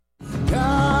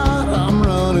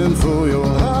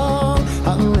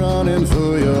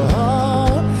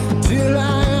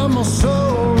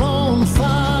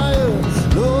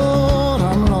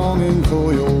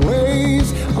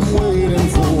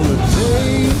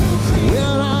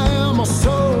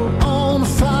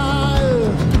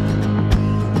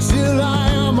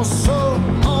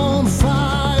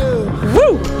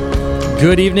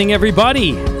Good evening,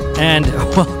 everybody, and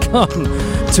welcome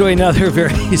to another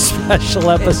very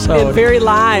special episode. A very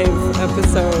live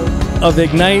episode of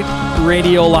Ignite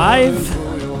Radio Live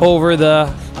over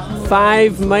the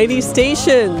 5 mighty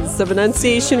stations of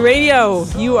Annunciation Radio.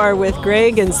 You are with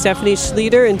Greg and Stephanie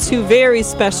Schlueter and 2 very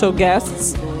special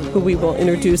guests who we will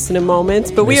introduce in a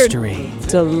moment. But Mystery. We are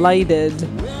delighted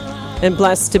and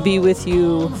blessed to be with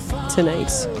you tonight.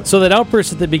 So that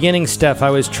outburst at the beginning, Steph,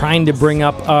 I was trying to bring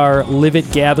up our Live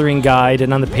It Gathering Guide,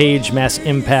 and on the page,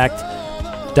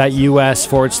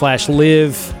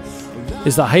 massimpact.us/live.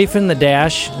 Is the hyphen the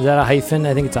dash? Is that a hyphen?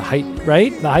 I think it's a hyphen,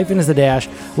 right? The hyphen is the dash.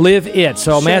 Live it.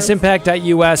 So sure.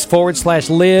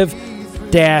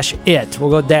 massimpact.us/live-it. We'll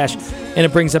go dash. And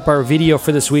it brings up our video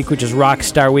for this week, which is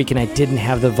Rockstar Week, and I didn't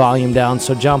have the volume down.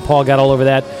 So John Paul got all over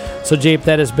that. So Jape,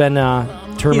 that has been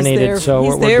terminated. So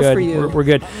we're good. For you. We're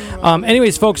good.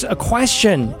 Anyways, folks, a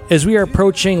question as we are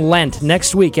approaching Lent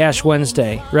next week, Ash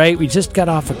Wednesday, right? We just got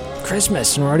off of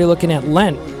Christmas, and we're already looking at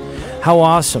Lent. How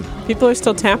awesome. People are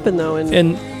still tapping, though.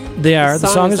 And they are. The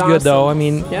song is good, awesome. Though. I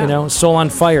mean, yeah. Soul on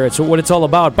Fire. It's what it's all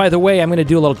about. By the way, I'm going to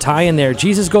do a little tie-in there.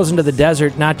 Jesus goes into the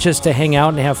desert not just to hang out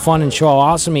and have fun and show how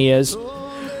awesome he is.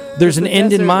 There's an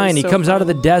end in mind. He comes out of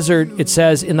the desert, it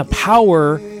says, in the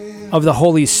power of the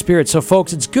Holy Spirit. So,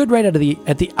 folks, it's good right at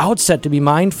the outset to be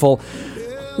mindful.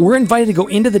 We're invited to go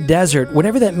into the desert,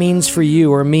 whatever that means for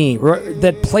you or me, or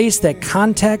that place, that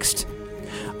context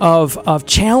of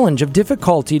challenge, of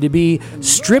difficulty, to be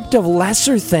stripped of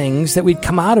lesser things, that we'd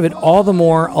come out of it all the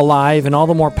more alive and all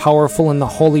the more powerful in the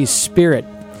Holy Spirit.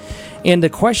 And the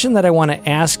question that I want to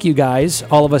ask you guys,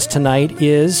 all of us tonight,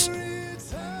 is,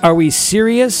 are we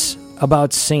serious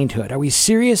about sainthood? Are we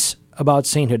serious about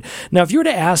sainthood? Now, if you were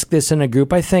to ask this in a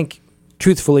group, I think,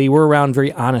 truthfully, we're around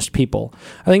very honest people.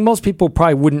 I think most people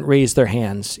probably wouldn't raise their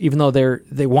hands, even though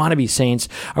they want to be saints.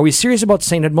 Are we serious about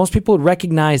sainthood? Most people would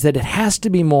recognize that it has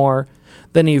to be more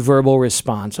than a verbal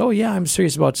response. Oh, yeah, I'm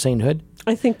serious about sainthood.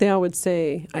 I think they all would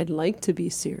say, I'd like to be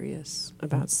serious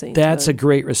about sainthood. That's a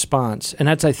great response. And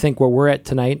that's, I think, where we're at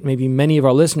tonight, maybe many of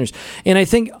our listeners. And I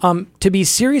think to be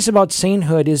serious about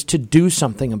sainthood is to do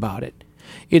something about it.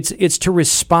 It's to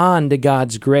respond to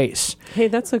God's grace. Hey,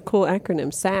 that's a cool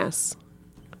acronym, SAS.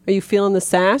 Are you feeling the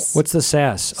SAS? What's the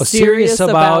SAS? Oh, serious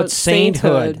about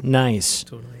sainthood. Nice.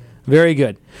 Totally. Very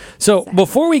good. So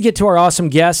before we get to our awesome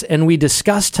guests and we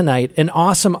discuss tonight an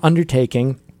awesome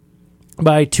undertaking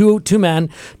by two men,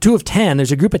 2 of 10.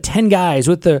 There's a group of 10 guys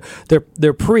with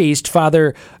their priest,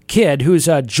 Father Kidd, who's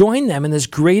joined them in this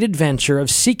great adventure of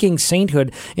seeking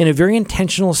sainthood in a very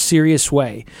intentional, serious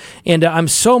way. And I'm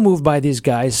so moved by these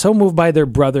guys, so moved by their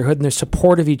brotherhood and their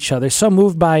support of each other, so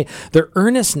moved by their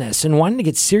earnestness and wanting to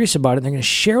get serious about it. They're going to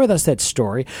share with us that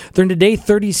story. They're in day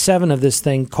 37 of this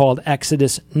thing called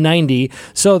Exodus 90.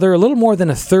 So they're a little more than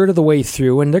a third of the way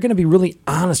through, and they're going to be really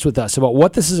honest with us about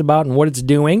what this is about and what it's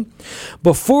doing.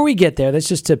 Before we get there, that's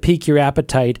just to pique your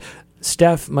appetite.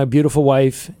 Steph, my beautiful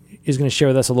wife, is going to share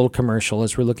with us a little commercial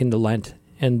as we're looking to Lent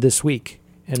and this week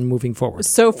and moving forward.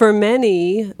 So for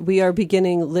many, we are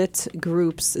beginning lit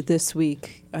groups this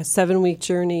week, a 7-week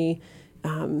journey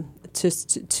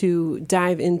just to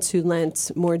dive into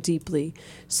Lent more deeply.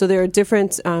 So there are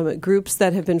different groups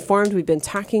that have been formed. We've been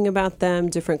talking about them,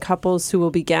 different couples who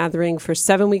will be gathering for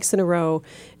 7 weeks in a row.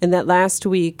 And that last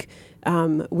week,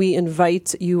 we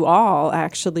invite you all,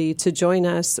 actually, to join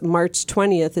us March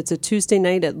 20th. It's a Tuesday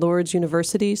night at Lourdes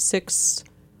University,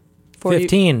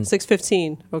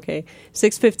 6:15. Okay,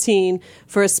 6:15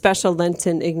 for a special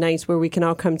Lenten Ignite where we can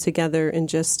all come together and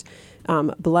just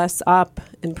bless up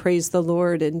and praise the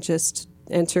Lord and just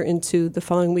enter into the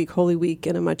following week, Holy Week,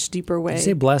 in a much deeper way. Did you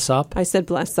say bless up? I said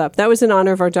bless up. That was in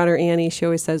honor of our daughter Annie. She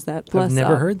always says that. Bless I've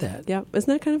never up. Heard that. Yeah.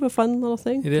 Isn't that kind of a fun little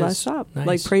thing? It bless is. Up. Nice.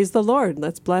 Like praise the Lord.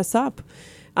 Let's bless up.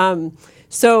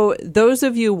 So those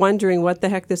of you wondering what the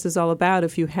heck this is all about,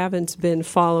 if you haven't been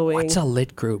following. What's a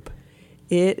lit group?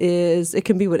 It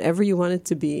can be whatever you want it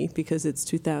to be because it's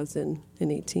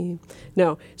 2018.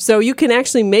 No. So you can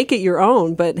actually make it your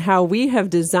own, but how we have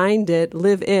designed it,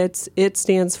 Live It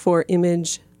stands for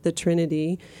Image the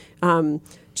Trinity.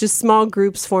 Just small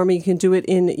groups forming. You can do it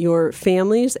in your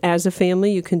families as a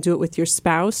family. You can do it with your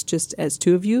spouse, just as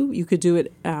 2 of you. You could do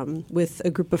it with a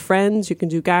group of friends. You can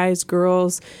do guys,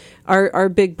 girls. Our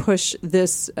big push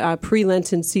this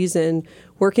pre-Lenten season,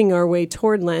 working our way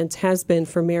toward Lent, has been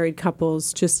for married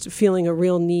couples, just feeling a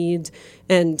real need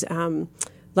and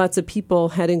lots of people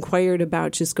had inquired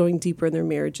about just going deeper in their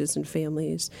marriages and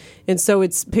families. And so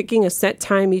it's picking a set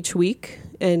time each week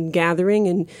and gathering,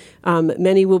 and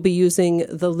many will be using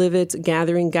the Live It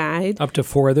Gathering Guide. Up to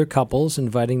 4 other couples,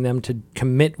 inviting them to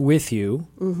commit with you.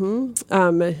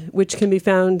 Which can be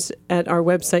found at our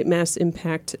website,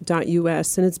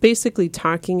 massimpact.us. And it's basically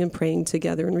talking and praying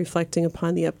together and reflecting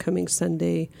upon the upcoming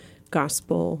Sunday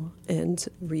gospel and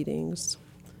readings.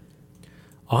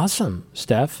 Awesome,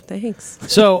 Steph. Thanks.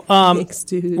 So, thanks,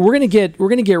 dude. we're gonna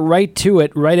get right to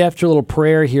it right after a little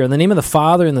prayer here. In the name of the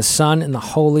Father and the Son and the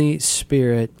Holy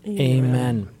Spirit.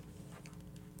 Amen.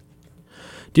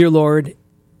 Dear Lord,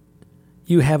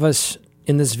 you have us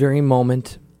in this very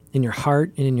moment, in your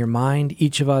heart and in your mind,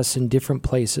 each of us in different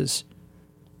places,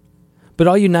 but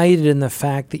all united in the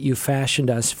fact that you fashioned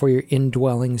us for your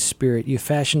indwelling Spirit. You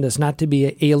fashioned us not to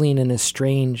be alien and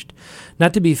estranged,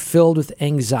 not to be filled with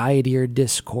anxiety or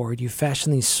discord. You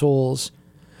fashioned these souls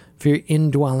for your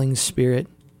indwelling Spirit.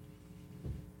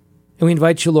 And we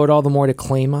invite you, Lord, all the more to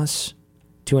claim us,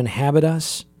 to inhabit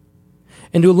us,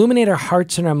 and to illuminate our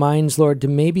hearts and our minds, Lord, to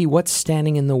maybe what's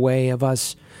standing in the way of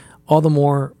us, all the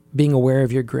more being aware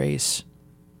of your grace.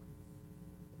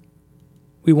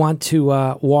 We want to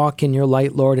walk in your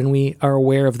light, Lord, and we are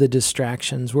aware of the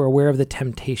distractions. We're aware of the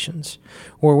temptations.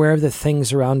 We're aware of the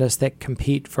things around us that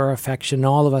compete for our affection.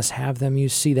 All of us have them. You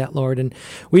see that, Lord. And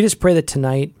we just pray that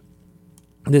tonight,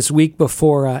 this week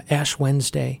before Ash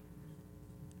Wednesday,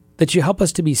 that you help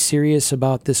us to be serious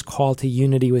about this call to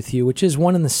unity with you, which is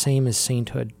one and the same as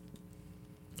sainthood.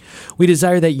 We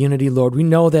desire that unity, Lord. We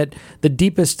know that the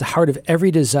deepest heart of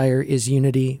every desire is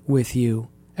unity with you.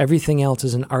 Everything else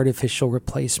is an artificial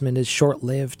replacement, is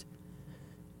short-lived.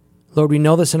 Lord, we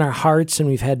know this in our hearts, and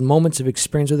we've had moments of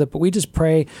experience with it, but we just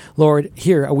pray, Lord,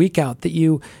 here, a week out, that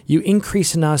you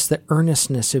increase in us the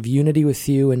earnestness of unity with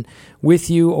you, and with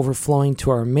you overflowing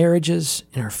to our marriages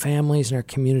and our families and our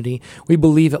community. We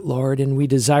believe it, Lord, and we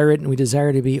desire it, and we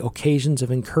desire to be occasions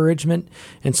of encouragement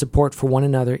and support for one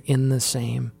another in the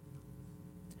same.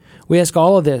 We ask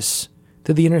all of this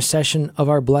through the intercession of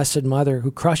our Blessed Mother, who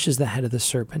crushes the head of the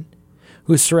serpent,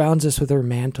 who surrounds us with her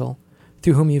mantle,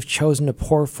 through whom you've chosen to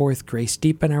pour forth grace,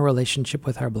 deepen our relationship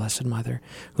with our Blessed Mother,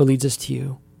 who leads us to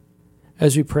you.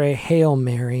 As we pray, Hail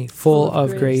Mary, full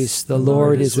of grace, the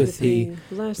Lord is with thee.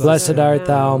 Blessed art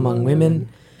thou among women,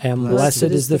 and blessed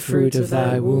is the fruit of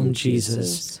thy womb,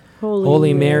 Jesus.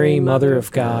 Holy Mary, Mother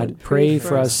of God, pray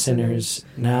for us sinners,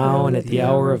 now and at the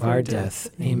hour of our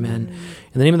death. Amen.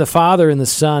 In the name of the Father, and the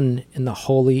Son, and the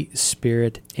Holy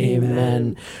Spirit.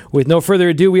 Amen. With no further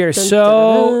ado, we are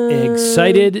so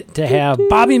excited to have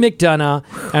Bobby McDonough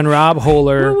and Rob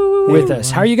Holler with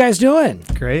us. How are you guys doing?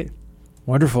 Great.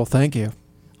 Wonderful. Thank you.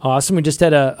 Awesome. We just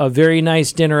had a very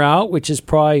nice dinner out, which is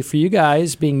probably for you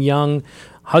guys, being young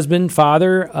husband,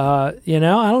 father. I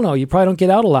don't know. You probably don't get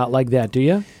out a lot like that, do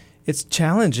you? It's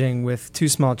challenging with 2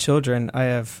 small children. I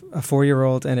have a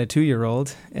 4-year-old and a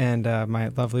 2-year-old, and my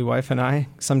lovely wife and I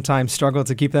sometimes struggle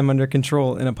to keep them under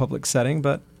control in a public setting,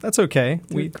 but that's okay.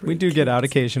 We do get out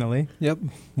occasionally. Yep,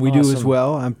 we do as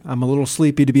well. I'm a little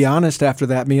sleepy, to be honest, after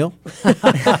that meal.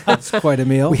 It's quite a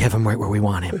meal. We have him right where we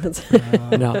want him.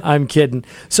 No, I'm kidding.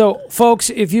 So,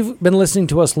 folks, if you've been listening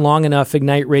to us long enough,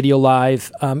 Ignite Radio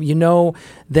Live, you know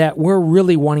that we're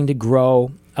really wanting to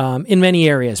grow in many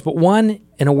areas, but one,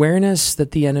 an awareness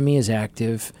that the enemy is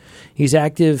active. He's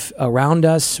active around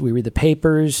us. We read the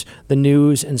papers, the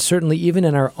news, and certainly even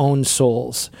in our own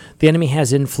souls. The enemy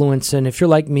has influence, and if you're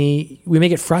like me, we may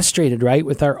get frustrated, right,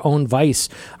 with our own vice,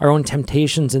 our own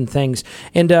temptations and things.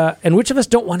 And which of us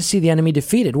don't want to see the enemy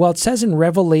defeated? Well, it says in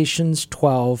Revelations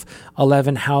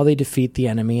 12:11 how they defeat the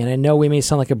enemy. And I know we may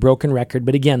sound like a broken record,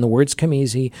 but again, the words come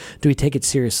easy. Do we take it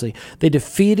seriously? They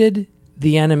defeated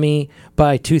the enemy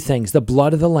by 2 things: the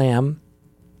blood of the Lamb,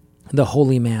 the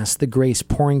Holy Mass, the grace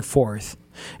pouring forth.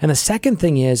 And the second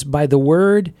thing is by the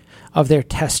word of their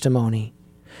testimony.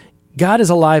 God is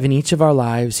alive in each of our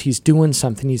lives. He's doing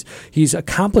something. He's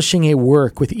accomplishing a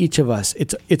work with each of us.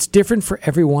 It's different for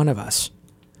every one of us.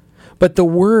 But the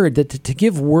word, to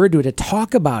give word to it, to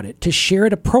talk about it, to share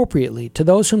it appropriately to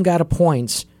those whom God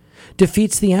appoints,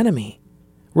 defeats the enemy.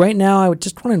 Right now, I would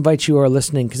just want to invite you who are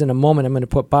listening, because in a moment I'm going to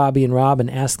put Bobby and Rob and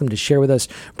ask them to share with us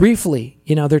briefly,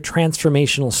 their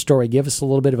transformational story, give us a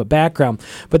little bit of a background.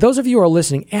 But those of you who are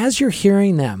listening, as you're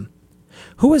hearing them,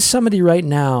 who is somebody right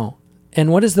now, and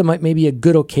what is maybe a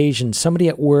good occasion, somebody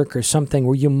at work or something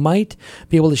where you might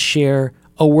be able to share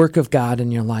a work of God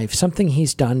in your life, something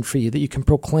he's done for you that you can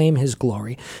proclaim his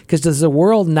glory? Because does the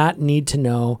world not need to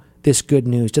know this good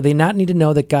news? Do they not need to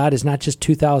know that God is not just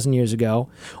 2,000 years ago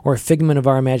or a figment of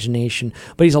our imagination,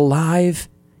 but he's alive,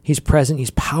 he's present,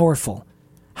 he's powerful,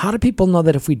 how do people know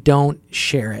that if we don't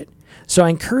share it? So I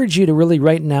encourage you to really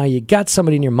right now, you got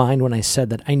somebody in your mind when I said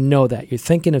that. I know that. You're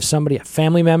thinking of somebody, a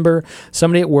family member,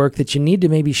 somebody at work that you need to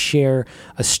maybe share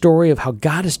a story of how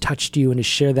God has touched you and to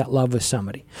share that love with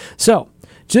somebody. So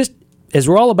just as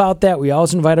we're all about that, we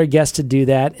always invite our guests to do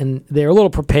that, and they're a little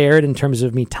prepared in terms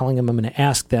of me telling them I'm going to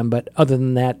ask them, but other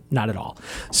than that, not at all.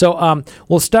 So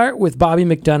we'll start with Bobby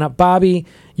McDonough. Bobby,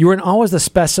 you were always the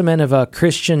specimen of a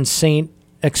Christian saint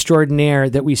extraordinaire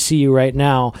that we see you right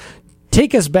now.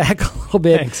 Take us back a little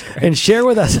bit and share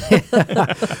with us.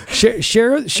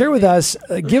 share with us.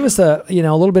 Give us a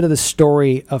little bit of the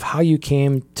story of how you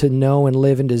came to know and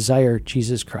live and desire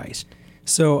Jesus Christ.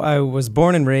 So I was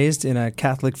born and raised in a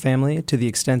Catholic family to the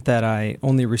extent that I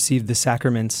only received the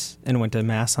sacraments and went to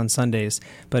Mass on Sundays,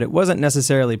 but it wasn't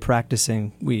necessarily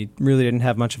practicing. We really didn't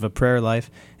have much of a prayer life,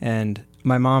 and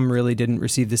my mom really didn't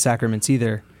receive the sacraments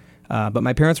either. But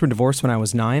my parents were divorced when I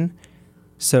was 9,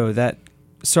 so that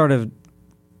sort of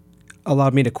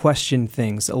allowed me to question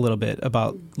things a little bit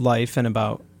about life and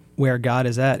about where God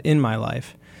is at in my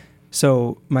life.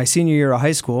 So my senior year of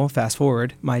high school, fast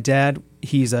forward, my dad,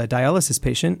 he's a dialysis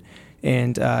patient,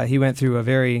 and he went through a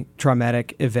very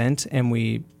traumatic event, and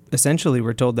we essentially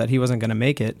were told that he wasn't going to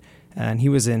make it, and he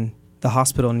was in the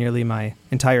hospital nearly my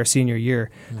entire senior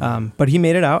year. But he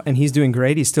made it out, and he's doing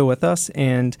great. He's still with us,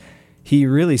 and he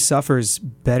really suffers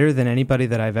better than anybody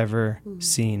that I've ever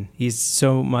seen. He's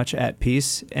so much at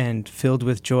peace and filled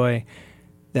with joy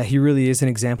that he really is an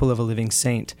example of a living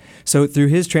saint. So through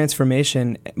his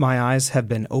transformation, my eyes have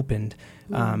been opened.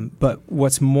 But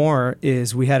what's more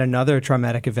is we had another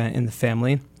traumatic event in the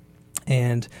family,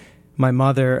 and my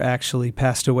mother actually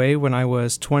passed away when I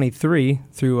was 23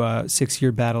 through a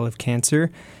 6-year battle of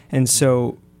cancer. And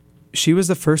so she was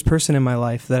the first person in my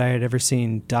life that I had ever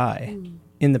seen die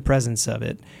in the presence of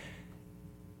it.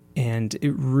 And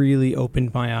it really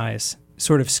opened my eyes,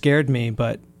 sort of scared me,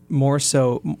 but more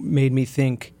so made me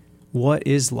think, what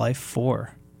is life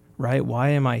for, right? Why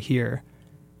am I here?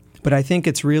 But I think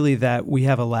it's really that we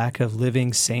have a lack of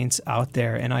living saints out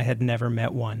there, and I had never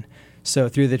met one. So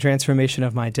through the transformation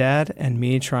of my dad and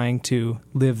me trying to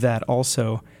live that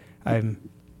also, I'm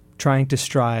trying to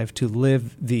strive to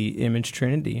live the image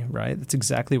Trinity, right? That's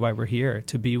exactly why we're here,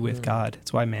 to be with God.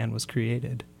 It's why man was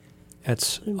created.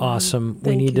 That's awesome.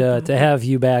 We need to have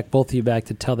you back, both of you back,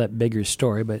 to tell that bigger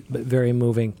story, but very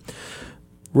moving.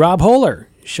 Rob Holler,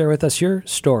 share with us your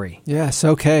story. Yes,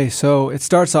 okay. So it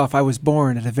starts off, I was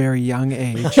born at a very young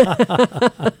age.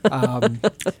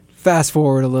 Fast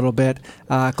forward a little bit,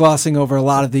 glossing over a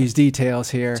lot of these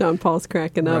details here. John Paul's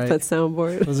cracking up at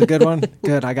soundboard. Was it a good one?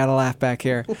 Good. I got to laugh back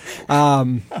here.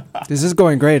 This is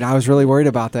going great. I was really worried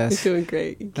about this. You're doing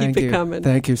great. Keep it coming.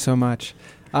 Thank you so much.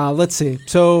 Let's see.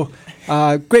 So,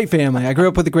 great family. I grew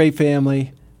up with a great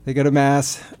family. They go to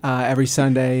Mass every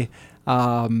Sunday.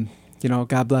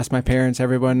 God bless my parents.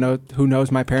 Everyone who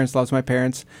knows my parents loves my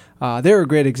parents. They were a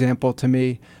great example to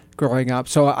me growing up.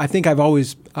 So I think I've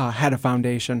always had a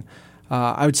foundation.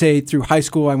 I would say through high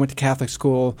school, I went to Catholic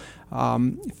school.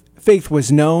 Faith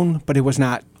was known, but it was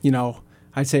not,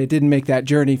 I'd say it didn't make that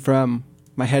journey from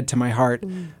my head to my heart.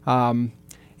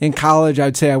 In college,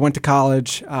 I'd say I went to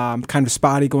college, kind of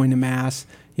spotty going to Mass,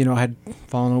 had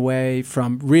fallen away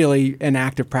from really an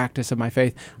active practice of my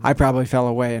faith. I probably fell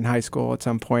away in high school at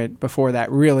some point before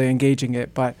that, really engaging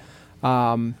it. But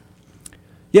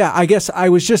I guess I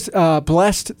was just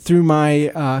blessed through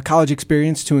my college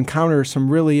experience to encounter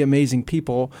some really amazing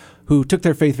people who took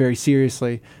their faith very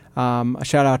seriously. A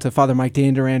shout out to Father Mike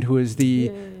Dandurand, who is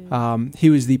he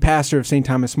was the pastor of St.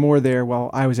 Thomas More there while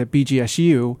I was at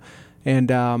BGSU.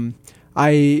 And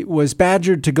I was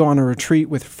badgered to go on a retreat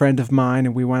with a friend of mine,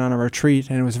 and we went on a retreat,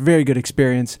 and it was a very good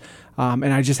experience.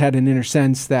 And I just had an inner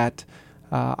sense that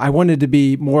I wanted to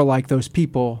be more like those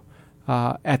people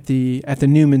at the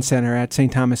Newman Center at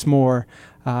St. Thomas More.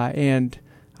 And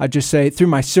I'd just say through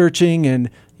my searching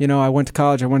and, I went to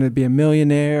college, I wanted to be a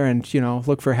millionaire and,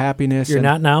 look for happiness. You're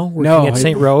not now? Working at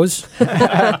St. Rose?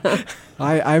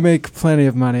 I make plenty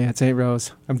of money at St.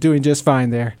 Rose. I'm doing just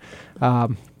fine there.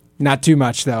 Not too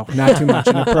much, though. Not too much.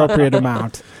 An appropriate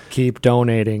amount. Keep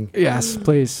donating. Yes,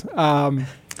 please.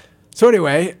 So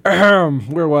anyway,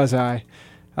 where was I?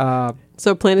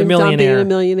 So planning on being a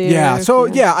millionaire. Yeah.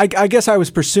 So I guess I was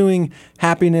pursuing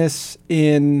happiness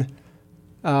in,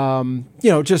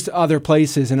 just other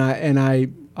places, and I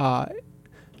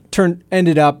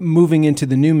ended up moving into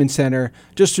the Newman Center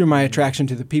just through my attraction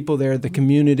to the people there, the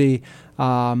community.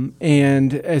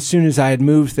 And as soon as I had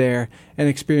moved there and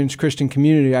experienced Christian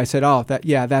community, I said,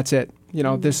 that's it.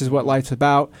 This is what life's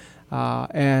about.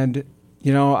 And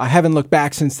I haven't looked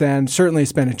back since then. Certainly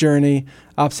it's been a journey,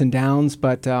 ups and downs,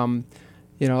 but,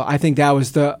 I think that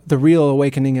was the real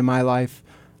awakening in my life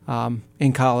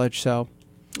in college. So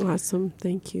awesome.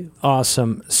 Thank you.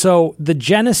 Awesome. So the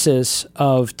genesis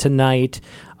of tonight,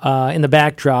 in the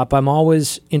backdrop, I'm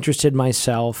always interested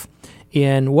myself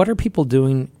in what are people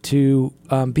doing to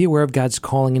be aware of God's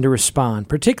calling and to respond,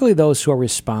 particularly those who are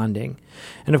responding.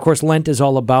 And of course, Lent is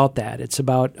all about that. It's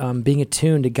about being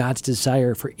attuned to God's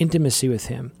desire for intimacy with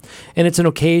Him. And it's an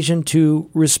occasion to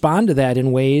respond to that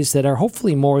in ways that are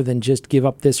hopefully more than just give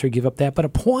up this or give up that, but a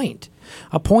point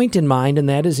in mind, and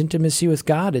that is intimacy with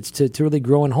God. It's to really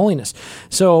grow in holiness.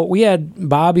 So we had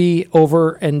Bobby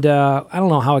over, and I don't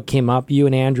know how it came up. You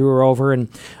and Andrew were over, and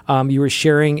you were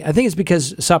sharing, I think it's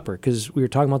because we were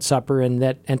talking about supper, and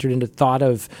that entered into thought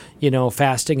of,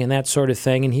 fasting and that sort of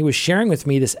thing. And he was sharing with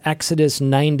me this Exodus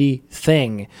 90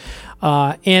 thing.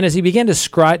 And as he began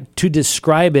to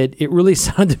describe it, it really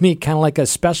sounded to me kind of like a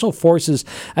special forces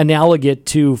analogous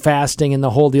to fasting and the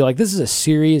whole deal. Like, this is a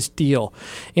serious deal.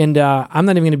 And I'm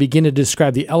not even going to begin to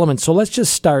describe the elements. So let's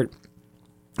just start.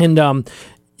 And,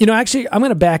 actually, I'm going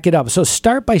to back it up. So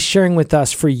start by sharing with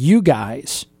us, for you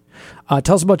guys,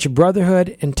 tell us about your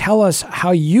brotherhood and tell us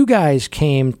how you guys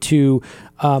came to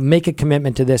make a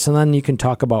commitment to this. And then you can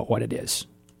talk about what it is.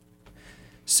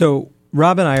 So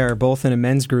Rob and I are both in a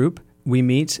men's group. We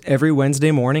meet every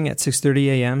Wednesday morning at 6:30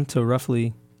 a.m. to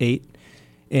roughly 8.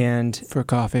 And for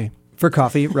coffee,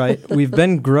 right. We've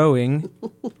been growing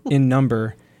in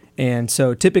number. And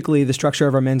so typically the structure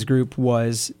of our men's group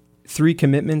was 3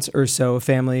 commitments or so,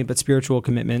 family, but spiritual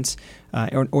commitments,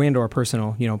 or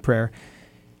personal, prayer.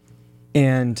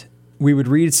 And we would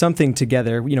read something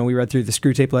together. We read through the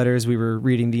Screw Tape Letters. We were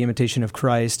reading The Imitation of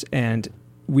Christ. And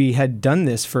we had done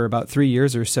this for about 3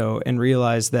 years or so and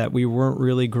realized that we weren't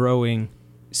really growing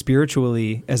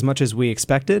spiritually as much as we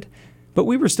expected, but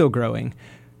we were still growing.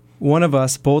 One of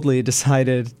us boldly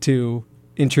decided to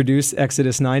introduce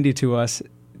Exodus 90 to us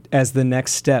as the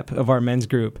next step of our men's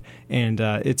group. And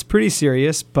it's pretty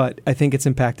serious, but I think it's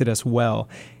impacted us well.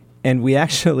 And we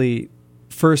actually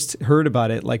first heard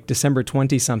about it like December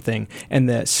 20-something, and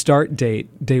the start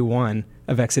date, day 1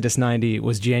 of Exodus 90,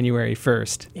 was January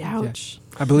 1st. Ouch. Yeah.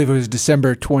 I believe it was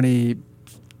December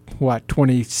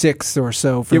 26th or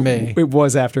so for me. It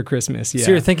was after Christmas, yeah.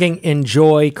 So you're thinking,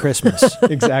 enjoy Christmas.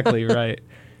 Exactly, right.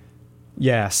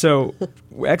 Yeah, so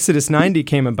Exodus 90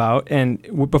 came about, and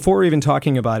before we're even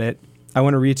talking about it, I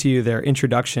want to read to you their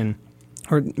introduction,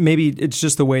 or maybe it's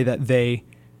just the way that they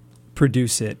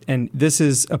produce it. And this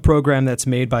is a program that's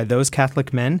made by those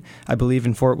Catholic men, I believe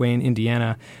in Fort Wayne,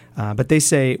 Indiana. But they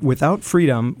say, without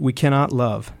freedom, we cannot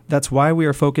love. That's why we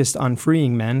are focused on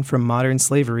freeing men from modern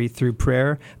slavery through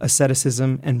prayer,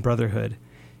 asceticism, and brotherhood.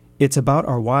 It's about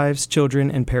our wives, children,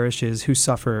 and parishes who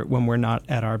suffer when we're not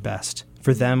at our best.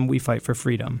 For them, we fight for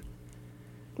freedom.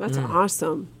 That's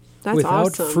awesome. That's Without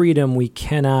awesome. freedom, we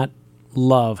cannot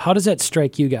love. How does that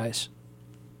strike you guys?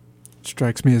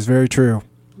 Strikes me as very true.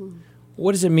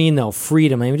 What does it mean, though,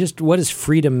 freedom? I mean, just what does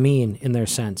freedom mean in their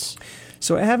sense?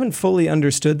 So I haven't fully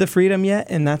understood the freedom yet,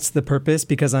 and that's the purpose,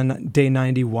 because on day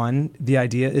 91, the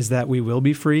idea is that we will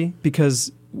be free,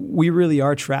 because we really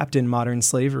are trapped in modern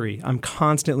slavery. I'm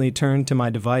constantly turned to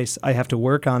my device. I have to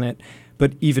work on it,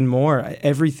 but even more,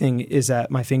 everything is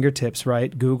at my fingertips,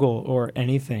 right? Google or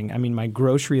anything. I mean, my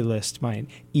grocery list, my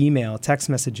email, text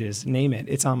messages, name it,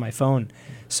 it's on my phone.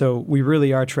 So we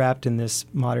really are trapped in this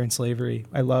modern slavery.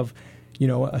 I love,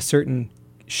 a certain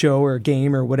show or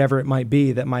game or whatever it might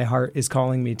be that my heart is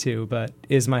calling me to, but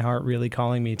is my heart really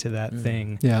calling me to that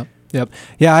thing? Yeah. Yep.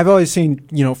 Yeah, I've always seen,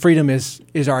 freedom is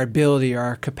our ability,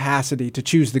 our capacity to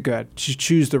choose the good, to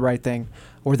choose the right thing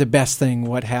or the best thing,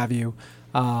 what have you.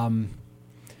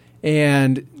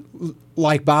 And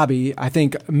like Bobby, I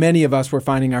think many of us were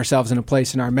finding ourselves in a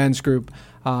place in our men's group,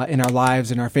 in our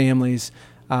lives, in our families,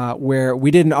 where we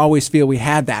didn't always feel we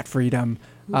had that freedom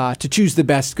to choose the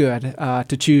best good,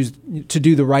 to choose to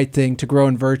do the right thing, to grow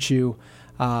in virtue,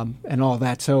 and all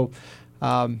that. So,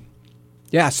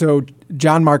 so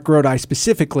John Mark Grodi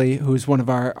specifically, who's one of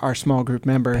our small group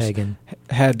members, Pagan.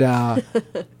 had... I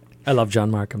love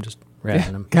John Mark. I'm just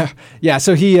razzing him. Yeah,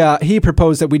 so he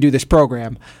proposed that we do this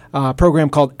program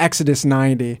called Exodus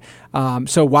 90.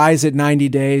 So why is it 90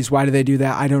 days? Why do they do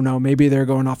that? I don't know. Maybe they're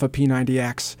going off of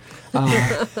P90X.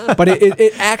 But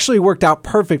it actually worked out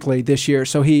perfectly this year.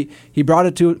 So he brought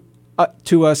it to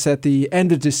to us at the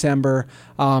end of December,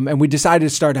 and we decided to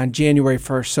start on January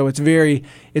 1st. So it's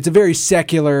a very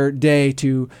secular day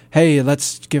to, hey,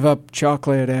 let's give up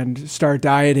chocolate and start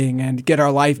dieting and get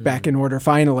our life back in order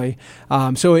finally.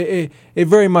 So it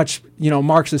very much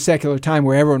marks a secular time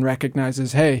where everyone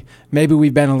recognizes, hey, maybe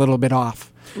we've been a little bit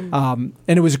off. And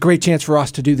it was a great chance for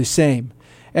us to do the same.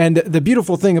 And the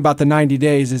beautiful thing about the 90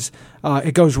 days is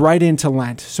it goes right into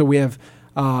Lent. So we have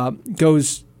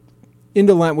goes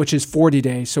into Lent, which is 40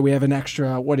 days. So we have an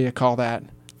extra, what do you call that?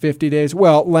 50 days?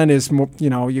 Well, Lent is,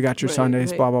 you got your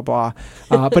Sundays, blah, blah, blah.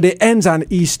 But it ends on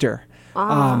Easter.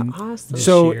 Awesome.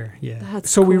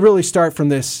 So we really start from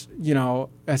this,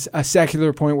 a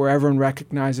secular point where everyone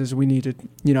recognizes we need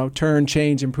to, turn,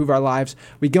 change, improve our lives.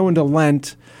 We go into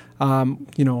Lent,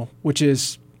 which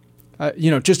is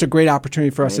just a great opportunity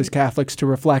for us as Catholics to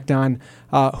reflect on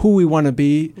who we want to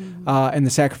be and the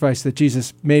sacrifice that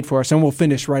Jesus made for us. And we'll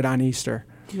finish right on Easter.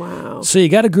 Wow. So you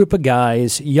got a group of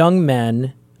guys, young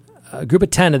men, a group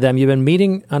of 10 of them. You've been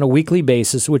meeting on a weekly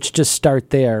basis, which just start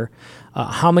there.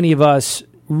 How many of us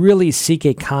really seek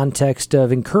a context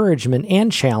of encouragement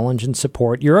and challenge and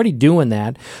support? You're already doing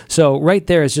that. So right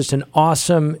there is just an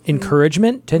awesome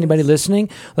encouragement to anybody listening.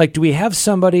 Like, do we have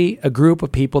somebody, a group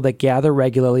of people that gather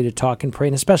regularly to talk and pray,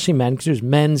 and especially men, because there's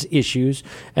men's issues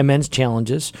and men's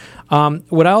challenges.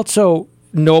 What I also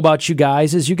know about you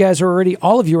guys is you guys are already,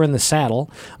 all of you are in the saddle.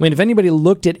 I mean, if anybody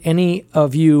looked at any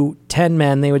of you 10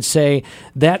 men, they would say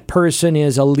that person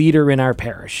is a leader in our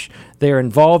parish. They're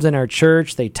involved in our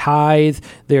church. They tithe.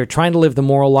 They're trying to live the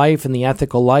moral life and the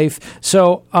ethical life.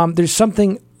 So there's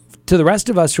something to the rest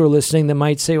of us who are listening that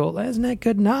might say, well, isn't that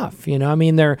good enough? I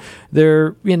mean, they're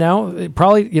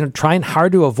probably, trying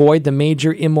hard to avoid the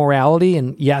major immorality,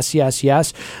 and yes.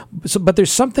 So, but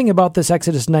there's something about this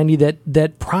Exodus 90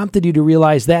 that prompted you to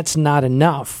realize that's not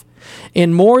enough.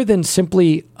 And more than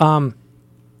simply,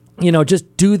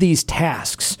 just do these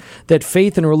tasks, that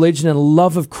faith and religion and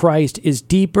love of Christ is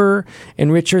deeper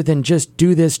and richer than just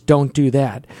do this, don't do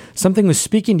that. Something was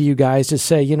speaking to you guys to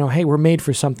say, hey, we're made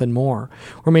for something more.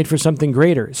 We're made for something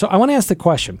greater. So I want to ask the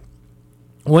question.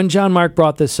 When John Mark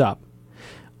brought this up,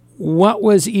 what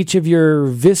was each of your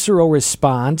visceral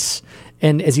response?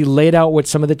 And as he laid out what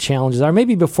some of the challenges are,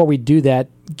 maybe before we do that,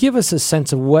 give us a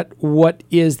sense of what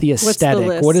is the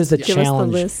aesthetic? What is the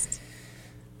challenge? Give us the list.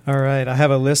 All right, I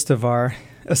have a list of our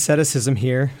asceticism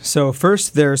here. So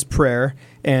first there's prayer,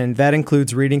 and that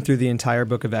includes reading through the entire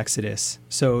book of Exodus.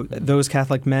 So those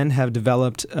Catholic men have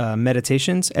developed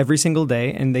meditations every single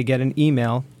day, and they get an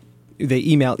email. They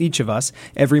email each of us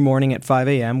every morning at 5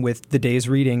 a.m. with the day's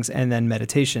readings and then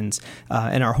meditations.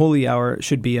 And our holy hour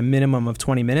should be a minimum of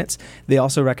 20 minutes. They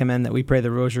also recommend that we pray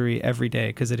the rosary every day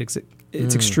because it's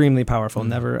extremely powerful.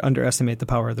 Never underestimate the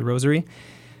power of the rosary.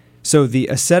 So the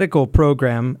ascetical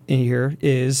program here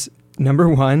is, number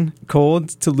 1, cold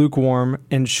to lukewarm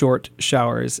and short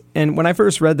showers. And when I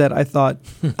first read that, I thought,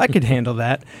 I could handle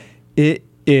that. It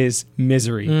is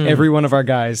misery. Every one of our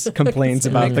guys complains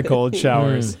about the cold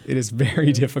showers. It is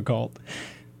very difficult.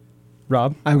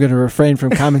 Rob? I'm going to refrain from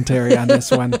commentary on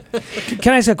this one.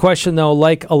 Can I ask a question, though?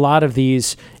 Like a lot of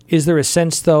these, is there a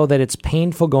sense, though, that it's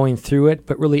painful going through it,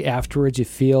 but really afterwards you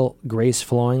feel grace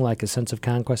flowing, like a sense of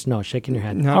conquest? No, shaking your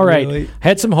head. Not all right. really.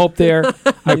 Had some hope there.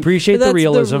 I appreciate the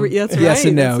realism. That's right. Yes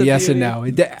and no. Yes and no.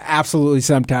 Absolutely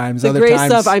sometimes. The Other grace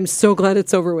times, of, I'm so glad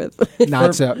it's over with.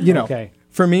 not so. Okay.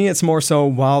 For me, it's more so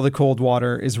while the cold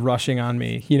water is rushing on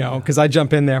me, because I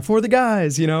jump in there for the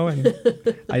guys, and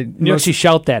You actually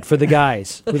shout that for the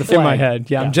guys with a flag. in my head.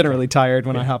 Yeah, I'm generally tired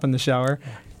when I hop in the shower.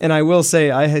 And I will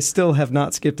say, I still have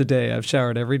not skipped a day. I've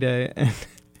showered every day, and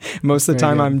most of the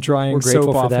time I'm drying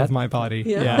soap off of my body.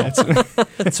 Yeah.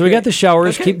 So we got the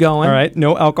showers. Okay. Keep going. All right.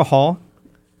 No alcohol,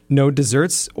 no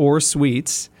desserts or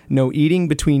sweets, no eating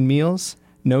between meals,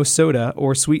 no soda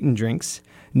or sweetened drinks,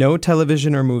 no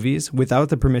television or movies without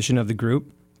the permission of the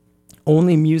group,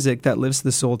 only music that lifts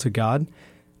the soul to God,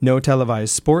 no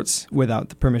televised sports without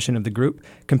the permission of the group,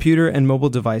 computer and mobile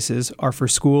devices are for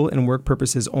school and work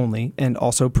purposes only, and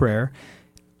also prayer,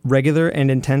 regular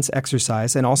and intense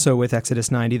exercise, and also with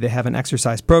Exodus 90, they have an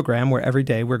exercise program where every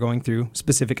day we're going through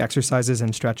specific exercises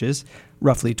and stretches,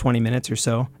 roughly 20 minutes or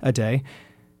so a day.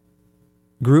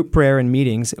 Group prayer and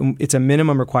meetings, it's a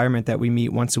minimum requirement that we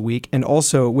meet once a week. And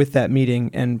also with that meeting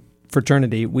and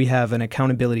fraternity, we have an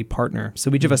accountability partner.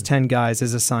 So each of us 10 guys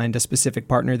is assigned a specific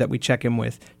partner that we check in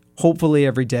with, hopefully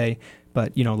every day.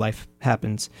 But, life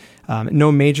happens.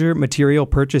 No major material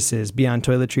purchases beyond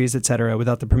toiletries, etc.,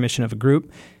 without the permission of a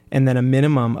group. and then a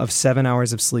minimum of 7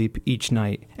 hours of sleep each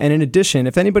night. And in addition,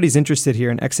 if anybody's interested here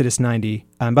in Exodus 90,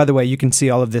 by the way, you can see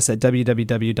all of this at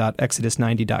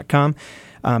www.exodus90.com.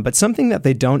 But something that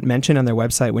they don't mention on their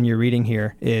website when you're reading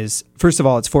here is, first of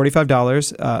all, it's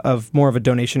 $45 of more of a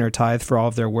donation or tithe for all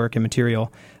of their work and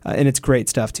material. And it's great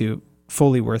stuff too,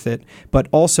 fully worth it. But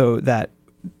also that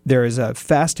there is a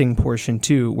fasting portion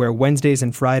too, where Wednesdays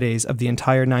and Fridays of the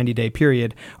entire 90-day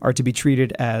period are to be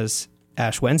treated as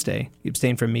Ash Wednesday. You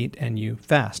abstain from meat and you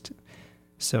fast.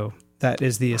 So that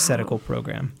is the ascetical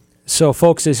program. So,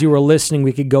 folks, as you were listening,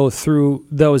 we could go through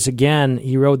those again.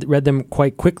 He read them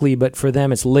quite quickly, but for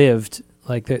them, it's lived.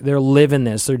 Like they're living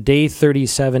this. They're day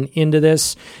 37 into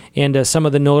this. And some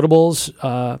of the notables,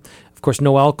 of course,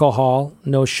 no alcohol,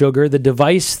 no sugar. The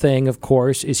device thing, of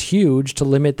course, is huge to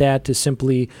limit that to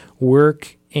simply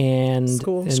work and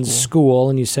school.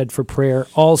 And you said for prayer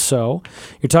also.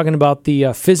 You're talking about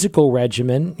the physical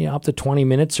regimen, up to 20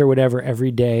 minutes or whatever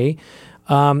every day.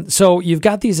 So you've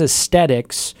got these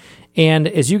aesthetics, and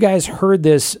as you guys heard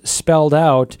this spelled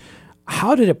out,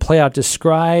 how did it play out?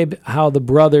 Describe how the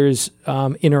brothers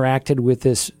interacted with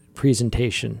this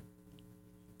presentation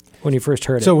when you first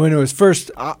heard it. So when it was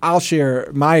first, I'll share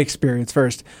my experience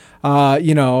first.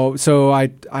 So I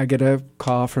get a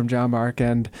call from John Mark,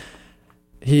 and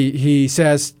he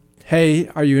says, hey,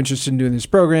 are you interested in doing this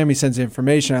program? He sends the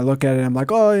information. I look at it, and I'm like,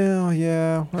 oh,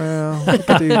 yeah, well,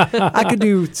 I could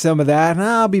do some of that. And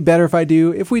I'll be better if I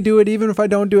do. If we do it, even if I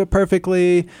don't do it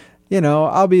perfectly,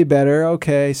 I'll be better.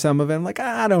 Okay, some of it. I'm like,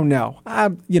 I don't know. I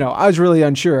was really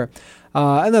unsure.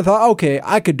 And I thought, okay,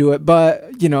 I could do it.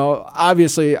 But,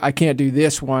 obviously I can't do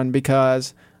this one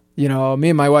because, me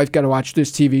and my wife got to watch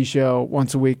this TV show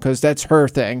once a week because that's her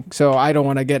thing. So I don't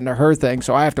want to get into her thing.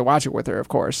 So I have to watch it with her, of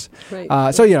course.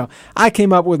 Right. So, I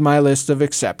came up with my list of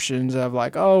exceptions of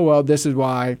like, oh, well, this is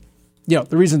why, the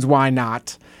reasons why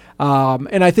not.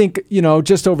 And I think,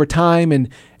 just over time and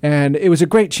it was a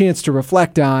great chance to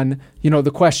reflect on,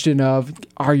 the question of,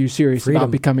 are you serious Freedom.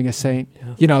 about becoming a saint?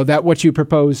 Yeah. That what you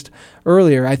proposed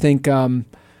earlier. I think,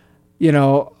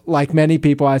 like many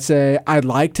people, I'd say I'd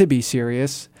like to be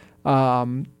serious.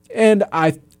 And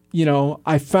I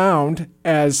found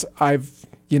as I've,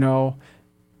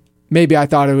 maybe I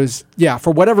thought it was,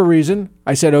 for whatever reason,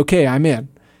 I said, okay, I'm in.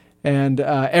 And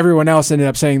everyone else ended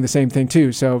up saying the same thing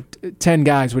too. So 10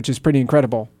 guys, which is pretty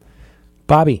incredible.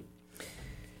 Bobby.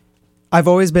 I've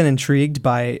always been intrigued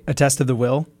by a test of the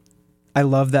will. I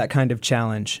love that kind of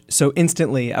challenge. So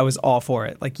instantly I was all for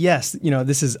it. Like, yes,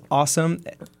 this is awesome.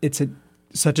 It's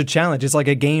such a challenge. It's like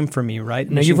a game for me, right?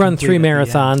 Now, you've run 3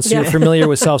 marathons, so you're familiar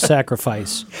with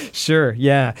self-sacrifice. Sure,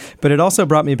 yeah. But it also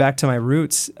brought me back to my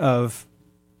roots of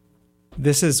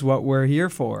this is what we're here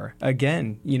for.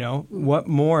 Again, what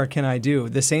more can I do?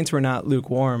 The saints were not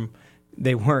lukewarm.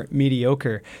 They weren't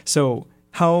mediocre. So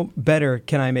how better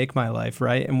can I make my life,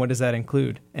 right? And what does that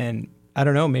include? And I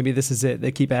don't know, maybe this is it.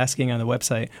 They keep asking on the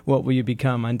website, what will you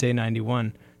become on day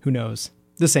 91? Who knows?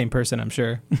 The same person, I'm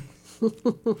sure.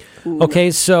 Okay,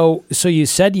 so you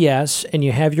said yes, and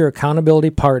you have your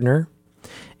accountability partner,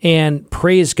 and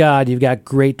praise God, you've got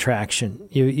great traction.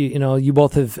 You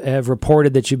both have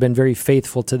reported that you've been very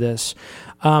faithful to this.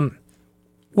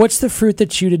 What's the fruit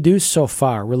that you deduce so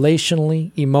far,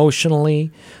 relationally,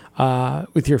 emotionally,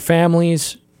 with your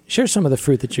families? Share some of the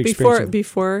fruit that you experienced.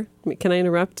 Before, can I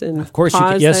interrupt and of course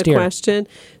pause yes, that dear. question?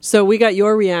 So we got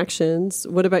your reactions.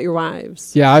 What about your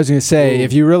wives? Yeah, I was going to say,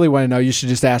 if you really want to know, you should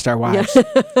just ask our wives.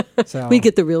 Yeah. So, we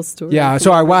get the real story. Yeah,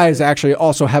 so our wives actually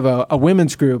also have a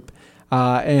women's group.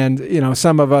 And,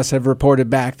 some of us have reported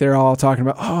back. They're all talking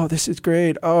about, oh, this is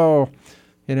great. Oh,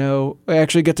 I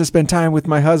actually get to spend time with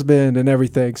my husband and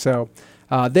everything. So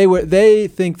they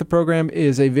think the program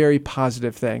is a very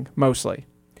positive thing, mostly.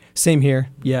 Same here.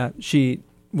 Yeah, she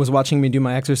was watching me do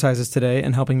my exercises today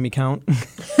and helping me count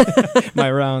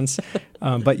my rounds.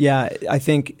 But yeah, I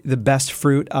think the best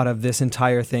fruit out of this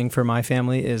entire thing for my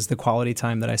family is the quality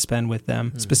time that I spend with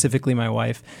them. Specifically, my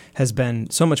wife has been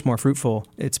so much more fruitful.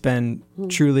 It's been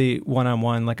truly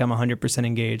one-on-one, like I'm 100%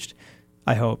 engaged.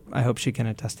 I hope she can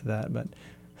attest to that. But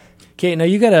okay, now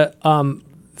you got to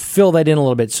fill that in a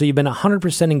little bit. So you've been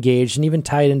 100% engaged, and even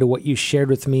tied into what you shared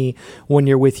with me when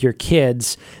you're with your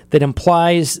kids, that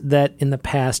implies that in the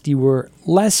past you were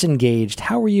less engaged.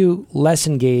 How were you less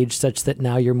engaged such that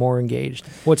now you're more engaged?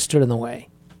 What stood in the way?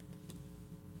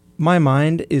 My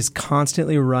mind is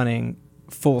constantly running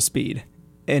full speed.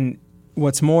 And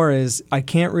what's more is I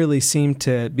can't really seem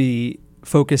to be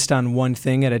focused on one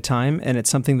thing at a time, and it's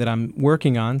something that I'm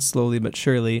working on slowly but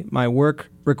surely. My work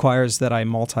requires that I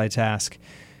multitask.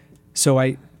 So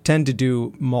I tend to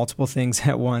do multiple things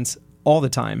at once all the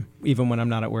time, even when I'm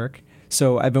not at work.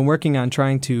 So I've been working on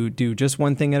trying to do just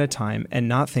one thing at a time and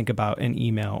not think about an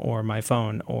email or my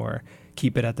phone or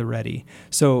keep it at the ready.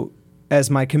 So as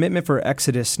my commitment for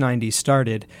Exodus 90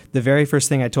 started, the very first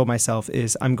thing I told myself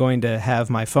is I'm going to have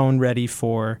my phone ready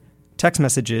for text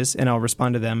messages, and I'll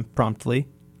respond to them promptly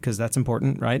because that's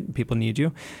important, right? People need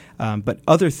you. But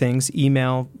other things,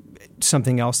 email,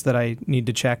 something else that I need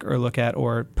to check or look at,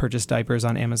 or purchase diapers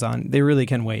on Amazon, they really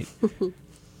can wait.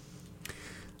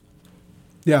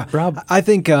 Yeah, Rob, I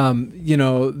think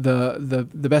the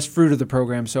best fruit of the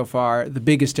program so far, the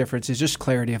biggest difference is just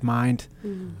clarity of mind.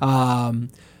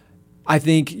 I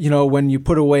think when you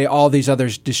put away all these other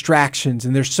distractions,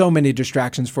 and there's so many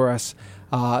distractions for us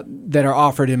that are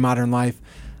offered in modern life.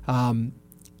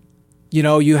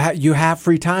 You have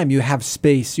free time, you have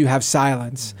space, you have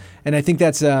silence, and I think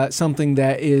that's something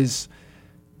that is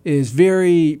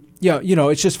very.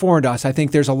 It's just foreign to us. I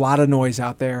think there's a lot of noise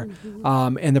out there,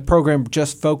 and the program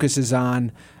just focuses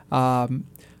on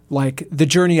like the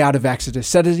journey out of Exodus,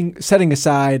 setting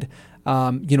aside,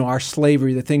 our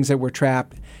slavery, the things that we're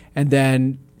trapped, and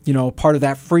then part of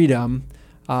that freedom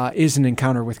is an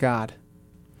encounter with God.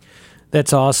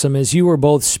 That's awesome. As you were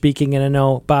both speaking, and I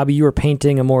know, Bobby, you were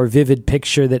painting a more vivid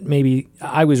picture that maybe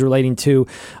I was relating to.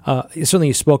 Certainly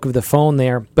you spoke of the phone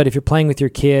there, but if you're playing with your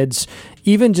kids,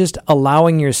 even just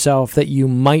allowing yourself that you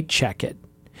might check it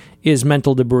is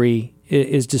mental debris,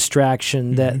 is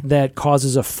distraction that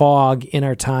causes a fog in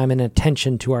our time and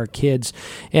attention to our kids.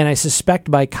 And I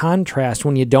suspect by contrast,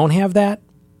 when you don't have that,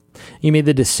 you made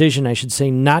the decision, I should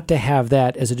say, not to have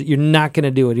that you're not going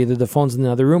to do it. Either the phone's in the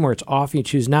other room or it's off, you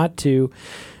choose not to.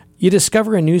 You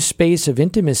discover a new space of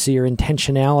intimacy or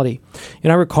intentionality.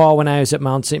 I recall when I was at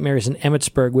Mount St. Mary's in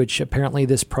Emmitsburg, which apparently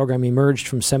this program emerged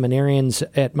from seminarians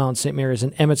at Mount St. Mary's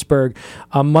in Emmitsburg,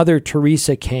 Mother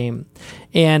Teresa came.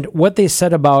 And what they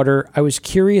said about her, I was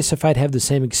curious if I'd have the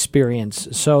same experience.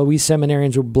 So we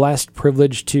seminarians were blessed,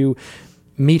 privileged to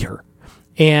meet her.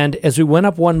 And as we went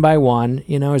up one by one,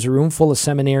 as a room full of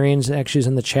seminarians, actually was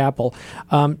in the chapel,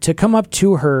 to come up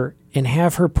to her and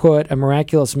have her put a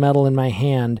miraculous medal in my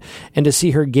hand and to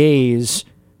see her gaze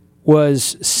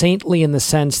was saintly in the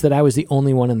sense that I was the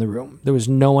only one in the room. There was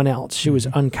no one else. She was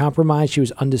uncompromised. She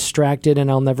was undistracted, and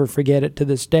I'll never forget it to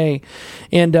this day.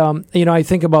 And, I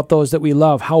think about those that we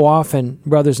love. How often,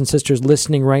 brothers and sisters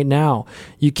listening right now,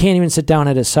 you can't even sit down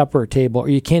at a supper table, or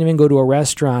you can't even go to a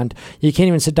restaurant. You can't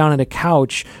even sit down at a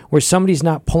couch where somebody's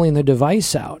not pulling their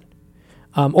device out.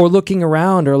 Or looking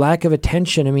around, or lack of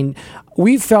attention. I mean,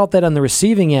 we've felt that on the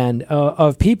receiving end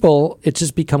of people. It's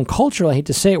just become cultural. I hate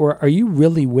to say it. Where are you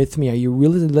really with me? Are you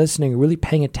really listening? Are you really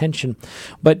paying attention?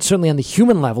 But certainly on the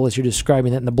human level, as you're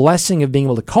describing that, and the blessing of being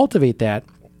able to cultivate that.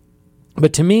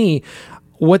 But to me,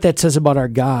 what that says about our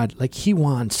God, like He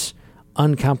wants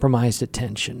uncompromised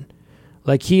attention.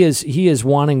 Like he is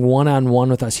wanting one-on-one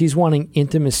with us. He's wanting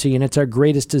intimacy, and it's our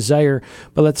greatest desire.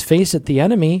 But let's face it, the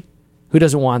enemy, who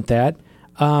doesn't want that?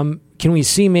 Can we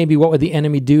see maybe what would the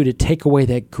enemy do to take away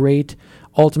that great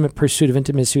ultimate pursuit of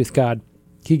intimacy with God?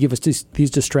 He give us these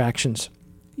distractions.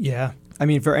 Yeah. I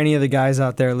mean, for any of the guys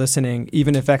out there listening,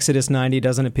 even if Exodus 90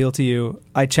 doesn't appeal to you,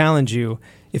 I challenge you,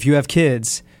 if you have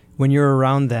kids, when you're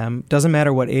around them, doesn't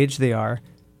matter what age they are,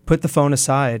 put the phone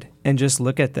aside and just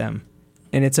look at them.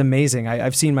 And it's amazing.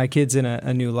 I've seen my kids in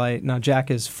a new light. Now,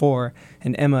 Jack is 4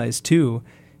 and Emma is 2.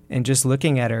 And just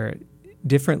looking at her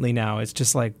differently now, it's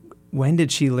just like, when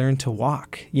did she learn to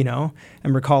walk, I'm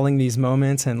recalling these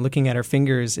moments and looking at her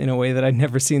fingers in a way that I'd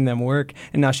never seen them work.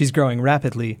 And now she's growing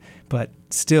rapidly. But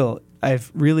still,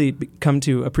 I've really come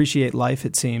to appreciate life,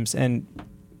 it seems. And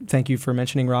thank you for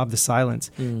mentioning, Rob, the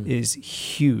silence is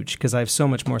huge, because I have so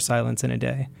much more silence in a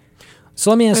day. So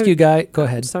let me ask you, Guy. Go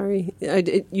ahead. Sorry.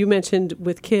 You mentioned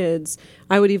with kids.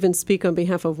 I would even speak on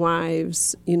behalf of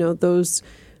wives, those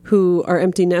who are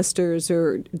empty nesters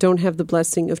or don't have the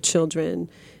blessing of children.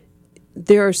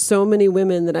 There are so many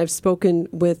women that I've spoken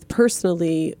with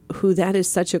personally who that is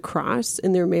such a cross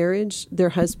in their marriage, their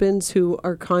husbands who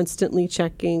are constantly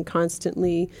checking,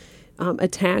 constantly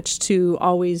attached to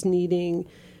always needing,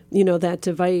 that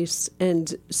device.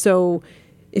 And so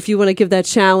if you want to give that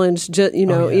challenge,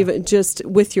 even just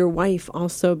with your wife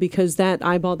also, because that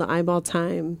eyeball to eyeball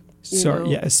time.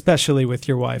 Sorry, especially with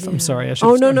your wife. Yeah. I'm sorry. I should.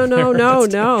 Oh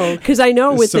no. Because I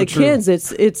know with the kids,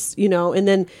 it's and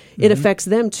then it affects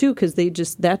them too, because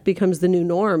that becomes the new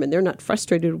norm, and they're not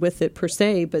frustrated with it per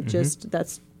se, but just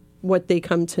that's what they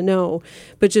come to know.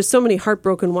 But just so many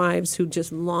heartbroken wives who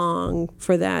just long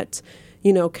for that,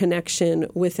 connection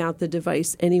without the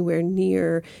device anywhere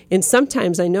near. And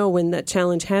sometimes I know when that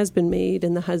challenge has been made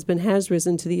and the husband has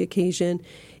risen to the occasion,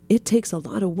 it takes a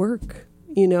lot of work.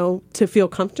 to feel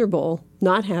comfortable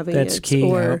not having That's it. key.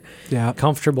 Or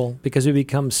comfortable, because we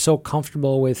become so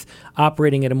comfortable with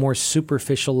operating at a more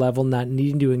superficial level, not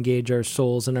needing to engage our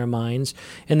souls and our minds.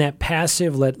 And that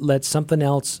passive, let something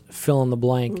else fill in the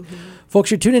blank. Mm-hmm.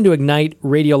 Folks, you're tuned into Ignite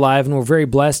Radio Live, and we're very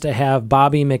blessed to have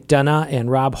Bobby McDonough and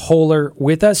Rob Holler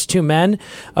with us, two men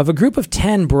of a group of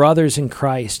 10 brothers in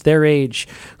Christ, their age,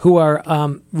 who are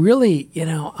really,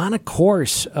 on a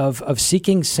course of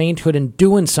seeking sainthood and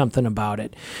doing something about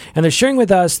it. And they're sharing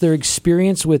with us their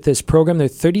experience with this program. They're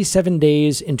 37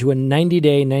 days into a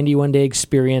 90-day, 91-day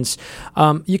experience.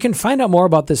 You can find out more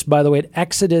about this, by the way, at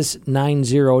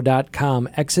Exodus90.com.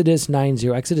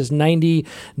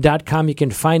 Exodus90.com. You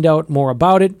can find out more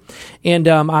about it. And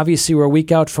obviously, we're a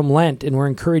week out from Lent, and we're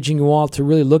encouraging you all to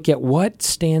really look at what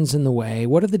stands in the way.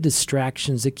 What are the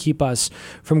distractions that keep us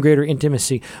from greater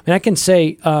intimacy? I can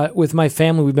say with my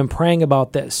family, we've been praying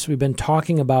about this. We've been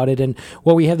talking about it, and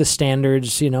we have the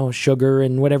standards, sugar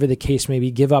and whatever the case may be,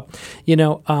 give up.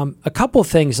 A couple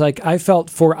things, like I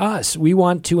felt for us, we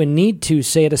want to and need to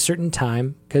say at a certain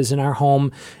time, because in our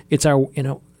home, it's our,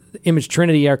 Image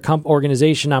Trinity, our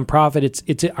organization, nonprofit,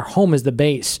 it's our home is the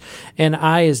base. And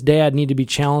I, as dad, need to be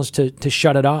challenged to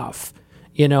shut it off.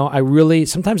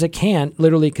 Sometimes I can't,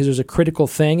 literally, because there's a critical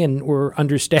thing and we're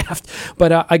understaffed,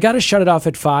 but I got to shut it off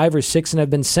at 5 or 6, and I've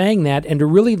been saying that, and to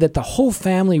really that the whole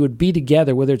family would be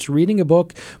together, whether it's reading a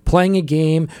book, playing a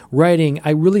game, writing.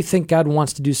 I really think God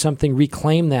wants to do something,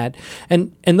 reclaim that.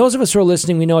 And those of us who are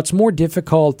listening, we know it's more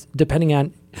difficult depending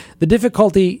on, the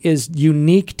difficulty is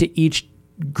unique to each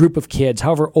group of kids,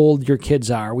 however old your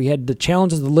kids are. We had the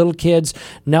challenges of the little kids.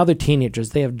 Now they're teenagers.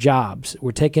 They have jobs.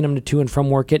 We're taking them to and from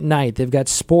work at night. They've got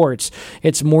sports.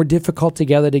 It's more difficult to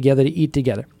gather together, to eat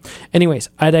together.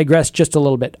 Anyways, I digress just a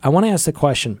little bit. I want to ask the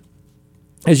question.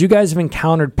 As you guys have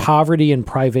encountered poverty and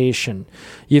privation,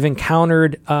 you've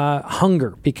encountered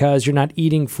hunger because you're not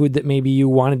eating food that maybe you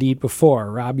wanted to eat before.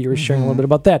 Rob, you were sharing a little bit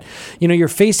about that. You're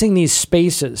facing these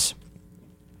spaces.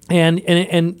 And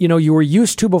you were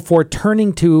used to before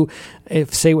turning to,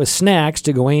 if say it was snacks,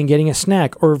 to going and getting a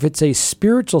snack, or if it's a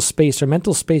spiritual space or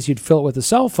mental space, you'd fill it with a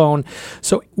cell phone.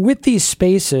 So with these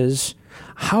spaces,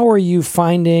 how are you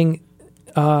finding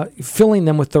filling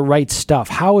them with the right stuff?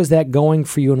 How is that going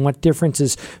for you, and what difference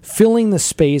is filling the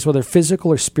space, whether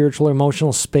physical or spiritual or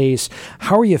emotional space?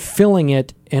 How are you filling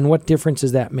it, and what difference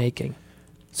is that making?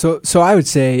 So I would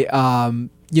say,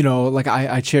 like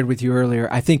I shared with you earlier,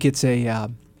 I think it's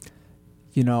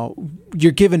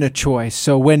you're given a choice.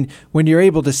 So when you're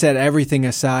able to set everything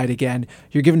aside again,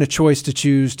 you're given a choice to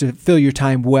choose to fill your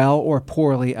time well or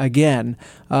poorly again.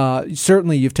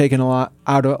 Certainly you've taken a lot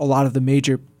of the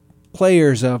major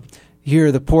players of, here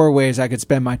are the poor ways I could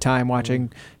spend my time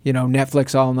watching,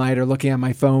 Netflix all night, or looking at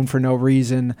my phone for no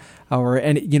reason, or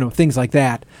things like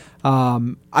that.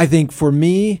 I think for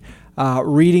me,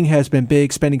 reading has been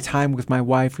big. Spending time with my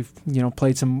wife, we've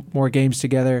played some more games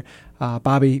together.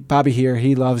 Bobby here,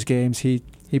 he loves games. He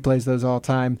plays those all the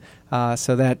time.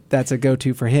 So that's a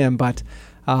go-to for him. But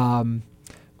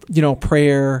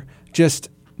prayer, just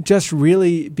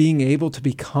really being able to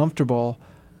be comfortable.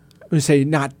 I would say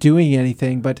not doing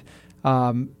anything, but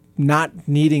not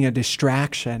needing a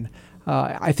distraction.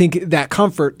 I think that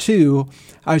comfort too.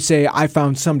 I would say I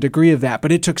found some degree of that,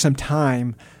 but it took some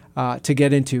time to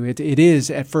get into. It is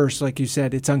at first, like you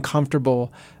said, it's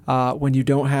uncomfortable when you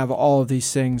don't have all of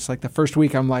these things. Like the first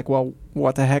week, I'm like, well,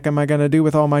 what the heck am I going to do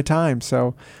with all my time?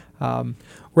 So,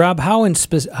 Rob, how in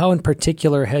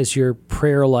particular has your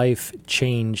prayer life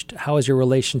changed? How has your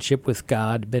relationship with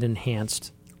God been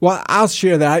enhanced? Well, I'll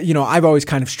share that. I've always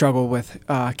kind of struggled with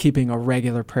keeping a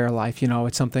regular prayer life.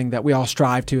 It's something that we all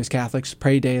strive to as Catholics,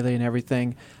 pray daily and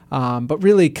everything. But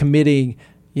really committing,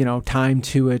 time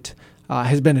to it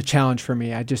has been a challenge for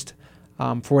me. I just,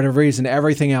 for whatever reason,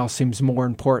 everything else seems more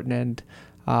important.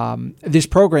 And this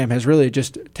program has really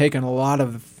just taken a lot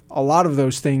of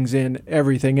those things in,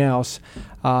 everything else,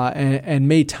 and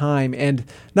made time, and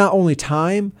not only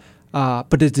time,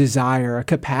 but a desire, a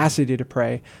capacity to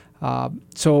pray.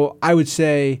 So I would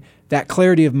say that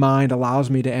clarity of mind allows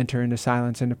me to enter into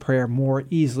silence and to prayer more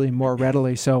easily, more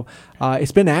readily. So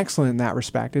it's been excellent in that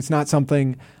respect. It's not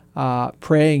something,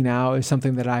 praying now is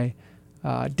something that I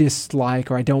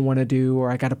dislike, or I don't want to do, or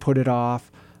I got to put it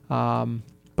off.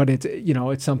 But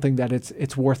it's something that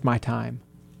it's worth my time.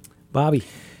 Bobby.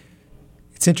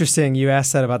 It's interesting you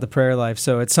asked that about the prayer life.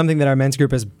 So it's something that our men's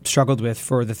group has struggled with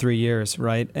for the 3 years,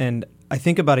 right? And I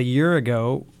think about a year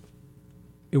ago,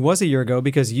 it was a year ago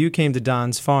because you came to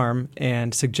Don's farm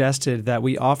and suggested that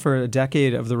we offer a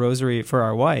decade of the rosary for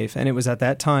our wife. And it was at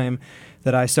that time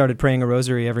that I started praying a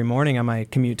rosary every morning on my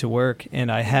commute to work,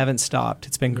 and I haven't stopped.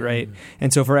 It's been great.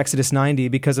 And so for Exodus 90,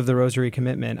 because of the rosary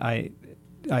commitment, I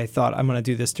thought I'm going to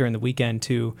do this during the weekend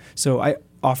too. So I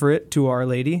offer it to Our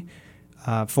Lady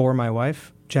for my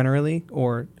wife generally,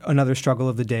 or another struggle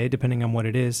of the day, depending on what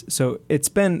it is. So it's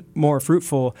been more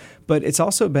fruitful, but it's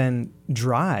also been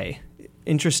dry.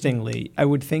 Interestingly, I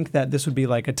would think that this would be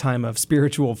like a time of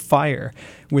spiritual fire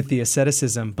with the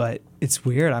asceticism, but it's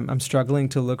weird. I'm struggling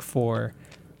to look for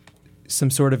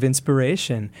some sort of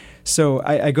inspiration. So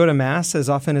I go to Mass as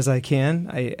often as I can.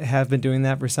 I have been doing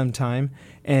that for some time.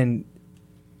 And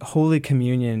Holy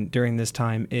Communion during this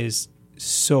time is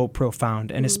so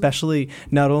profound. And especially,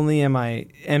 not only am I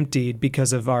emptied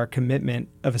because of our commitment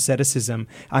of asceticism,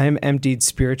 I am emptied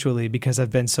spiritually because I've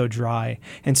been so dry.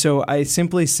 And so I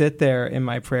simply sit there in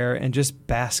my prayer and just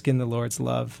bask in the Lord's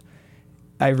love.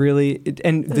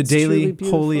 The daily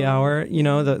holy hour,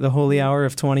 the holy hour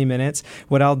of 20 minutes,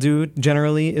 what I'll do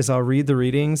generally is I'll read the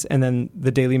readings and then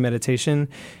the daily meditation,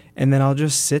 and then I'll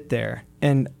just sit there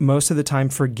and most of the time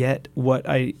forget what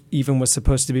I even was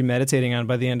supposed to be meditating on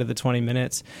by the end of the 20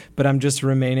 minutes. But I'm just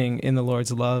remaining in the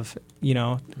Lord's love,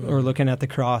 or looking at the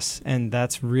cross. And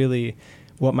that's really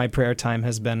what my prayer time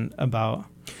has been about.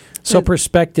 So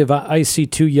perspective, I see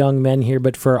two young men here,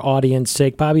 but for our audience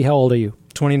sake, Bobby, how old are you?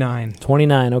 29.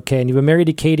 29, okay. And you've been married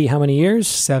to Katie how many years?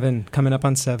 7, coming up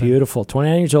on 7. Beautiful.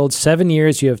 29 years old, 7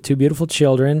 years. You have 2 beautiful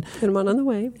children. And one on the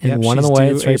way. And one on the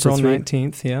way. Due April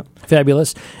 19th, yeah.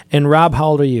 Fabulous. And Rob, how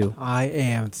old are you? I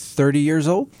am 30 years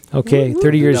old. Okay,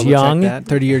 30 years young.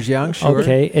 30 years young, sure.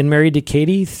 Okay, and married to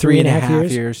Katie, 3.5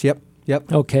 years? Yep.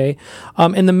 Okay.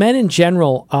 And the men in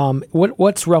general,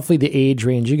 what's roughly the age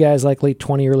range? You guys like late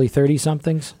 20, early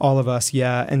 30-somethings? All of us,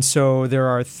 yeah. And so there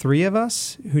are 3 of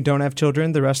us who don't have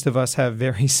children. The rest of us have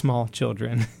very small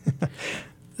children.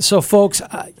 So, folks,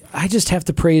 I just have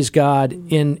to praise God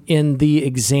in the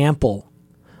example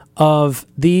of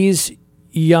these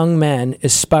young men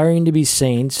aspiring to be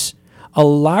saints, a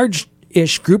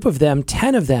large-ish group of them,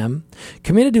 10 of them,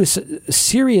 committed to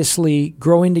seriously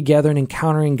growing together and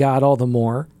encountering God all the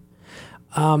more.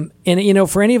 And,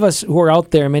 for any of us who are out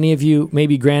there, many of you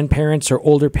maybe grandparents or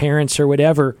older parents or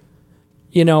whatever,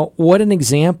 what an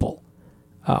example.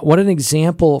 What an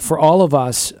example for all of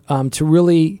us to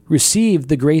really receive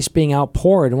the grace being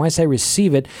outpoured. And when I say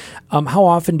receive it, how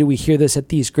often do we hear this at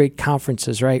these great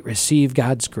conferences, right? Receive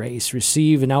God's grace,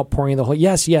 receive an outpouring of the Holy.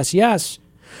 Yes, yes, yes.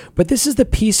 But this is the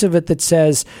piece of it that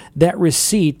says that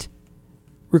receipt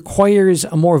requires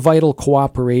a more vital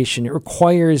cooperation. It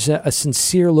requires a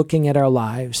sincere looking at our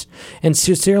lives and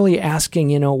sincerely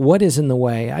asking, what is in the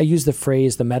way? I use the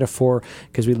phrase, the metaphor,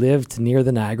 because we lived near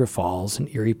the Niagara Falls in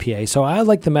Erie, PA. So I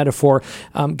like the metaphor.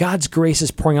 God's grace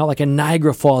is pouring out like a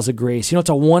Niagara Falls of grace. It's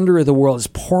a wonder of the world. It's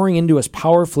pouring into us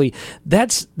powerfully.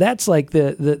 That's like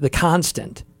the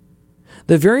constant.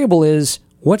 The variable is,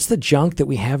 what's the junk that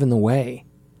we have in the way?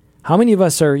 How many of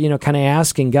us are, kind of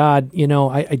asking God,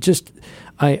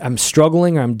 I'm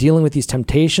struggling or I'm dealing with these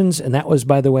temptations. And that was,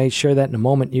 by the way, share that in a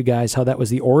moment, you guys, how that was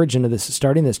the origin of this,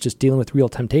 starting this, just dealing with real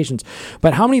temptations.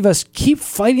 But how many of us keep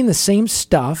fighting the same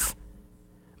stuff?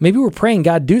 Maybe we're praying,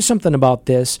 God, do something about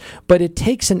this, but it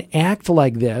takes an act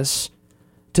like this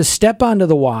to step onto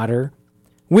the water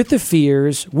with the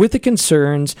fears, with the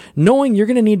concerns, knowing you're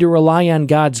going to need to rely on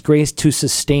God's grace to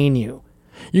sustain you.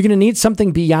 You're going to need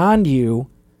something beyond you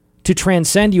to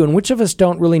transcend you. And which of us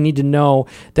don't really need to know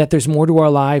that there's more to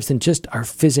our lives than just our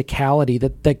physicality,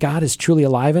 that God is truly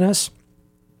alive in us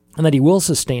and that he will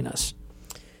sustain us?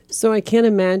 So I can't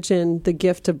imagine the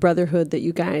gift of brotherhood that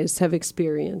you guys have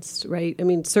experienced, right? I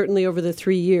mean, certainly over the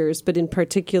 3 years, but in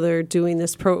particular doing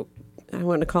this I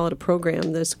want to call it a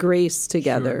program, this grace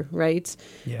together, sure. Right?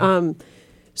 Yeah.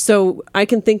 So I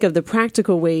can think of the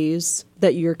practical ways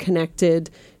that you're connected.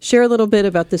 Share a little bit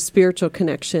about the spiritual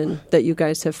connection that you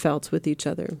guys have felt with each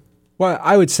other. Well,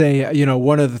 I would say,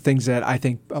 one of the things that I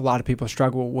think a lot of people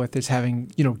struggle with is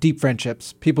having, deep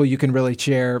friendships, people you can really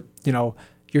share,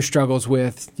 your struggles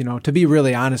with, to be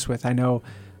really honest with. I know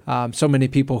so many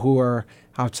people who are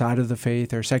outside of the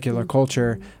faith or secular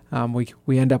culture,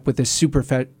 we end up with this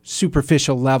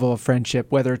superficial level of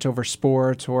friendship, whether it's over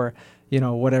sports or,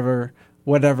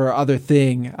 whatever other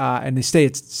thing, and it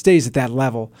stays at that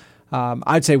level.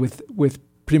 I'd say with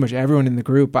pretty much everyone in the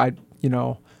group, I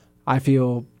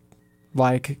feel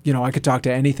like, I could talk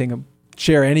to anything,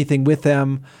 share anything with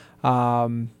them.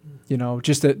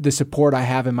 Just the support I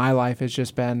have in my life has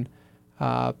just been,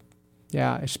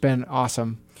 it's been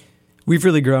awesome. We've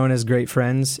really grown as great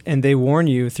friends, and they warn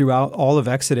you throughout all of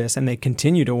Exodus, and they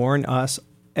continue to warn us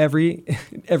every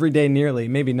day nearly,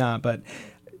 maybe not, but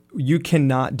you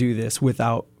cannot do this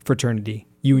without fraternity.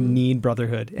 You need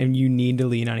brotherhood, and you need to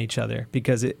lean on each other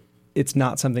because it's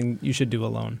not something you should do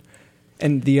alone.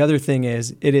 And the other thing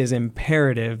is, it is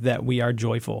imperative that we are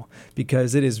joyful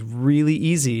because it is really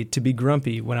easy to be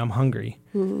grumpy when I'm hungry.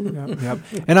 Yep.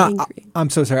 And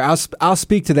I'm so sorry. I'll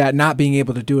speak to that, not being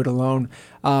able to do it alone.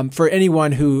 For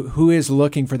anyone who is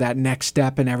looking for that next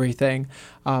step and everything,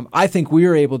 I think we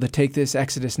are able to take this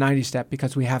Exodus 90 step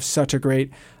because we have such a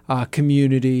great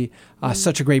community,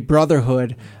 such a great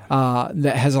brotherhood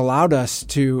that has allowed us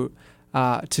to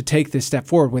take this step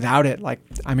forward. Without it,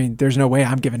 there's no way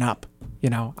I'm giving up.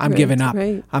 I'm giving up.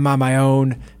 Right. I'm on my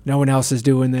own. No one else is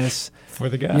doing this. For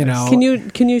the guys.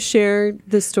 Can you share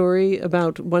the story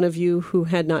about one of you who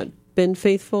had not been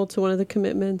faithful to one of the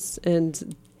commitments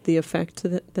and the effect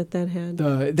that had?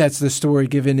 That's the story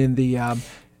given in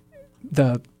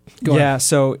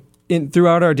So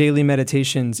throughout our daily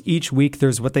meditations, each week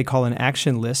there's what they call an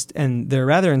action list, and they're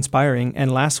rather inspiring.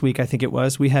 And last week, I think it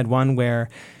was, we had one where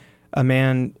a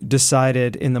man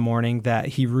decided in the morning that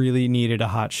he really needed a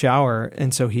hot shower,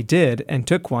 and so he did and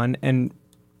took one and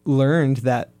learned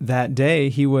that day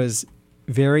he was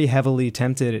very heavily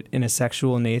tempted in a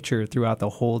sexual nature throughout the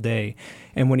whole day.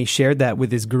 And when he shared that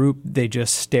with his group, they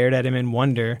just stared at him in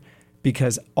wonder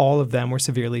because all of them were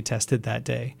severely tested that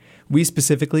day. We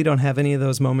specifically don't have any of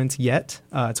those moments yet.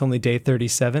 It's only day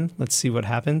 37. Let's see what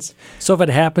happens. So if it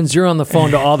happens, you're on the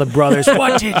phone to all the brothers.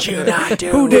 What did you not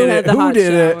do? Who did it? Who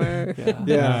did it?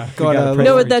 Yeah.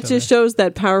 No, that just shows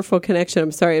that powerful connection.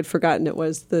 I'm sorry, I'd forgotten it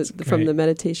was from the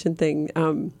meditation thing.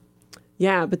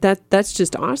 But that's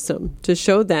just awesome to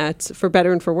show that for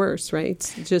better and for worse, right?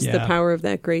 Just the power of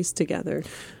that grace together.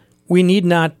 We need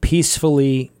not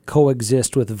peacefully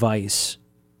coexist with vice.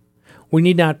 We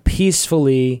need not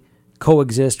peacefully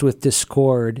coexist with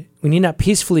discord. We need not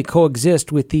peacefully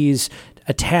coexist with these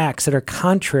attacks that are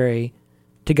contrary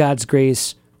to God's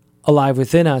grace alive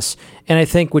within us. And I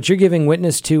think what you're giving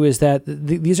witness to is that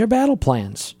these are battle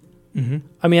plans. Mm-hmm.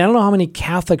 I mean, I don't know how many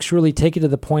Catholics really take it to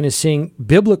the point of seeing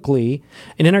biblically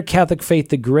and in our Catholic faith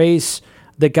the grace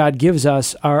that God gives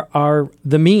us are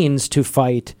the means to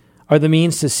fight, are the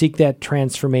means to seek that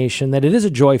transformation, that it is a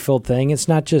joy-filled thing. It's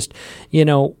not just,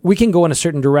 we can go in a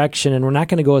certain direction and we're not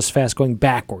going to go as fast going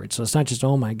backwards. So it's not just,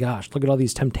 oh my gosh, look at all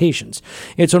these temptations.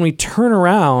 It's when we turn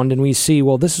around and we see,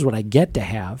 well, this is what I get to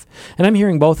have. And I'm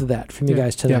hearing both of that from you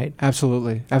guys tonight. Yeah,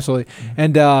 absolutely.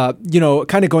 And,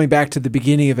 kind of going back to the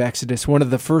beginning of Exodus, one of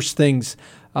the first things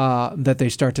that they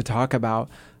start to talk about,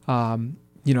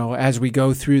 as we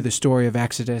go through the story of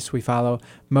Exodus, we follow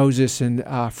Moses and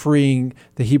freeing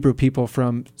the Hebrew people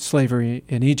from slavery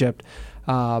in Egypt.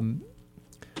 I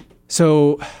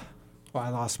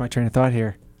lost my train of thought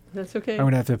here. That's okay. I'm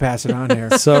going to have to pass it on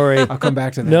here. Sorry. I'll come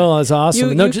back to that. No, that's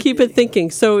awesome. You keep it thinking.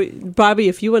 So, Bobby,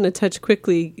 if you want to touch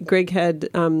quickly, Greg had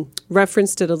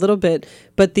referenced it a little bit,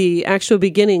 but the actual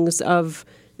beginnings of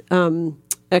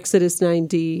Exodus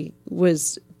 9D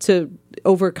was to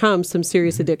overcome some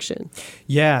serious addiction.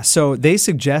 Yeah, so they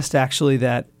suggest actually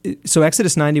that,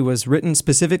 Exodus 90 was written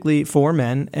specifically for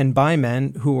men and by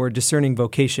men who were discerning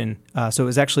vocation. So it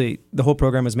was actually, the whole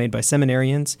program was made by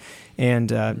seminarians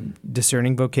and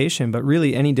discerning vocation, but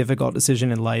really any difficult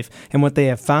decision in life. And what they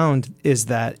have found is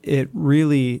that it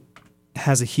really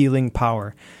has a healing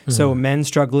power. Mm-hmm. So men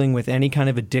struggling with any kind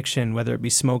of addiction, whether it be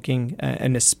smoking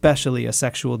and especially a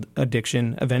sexual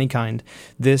addiction of any kind,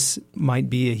 this might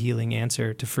be a healing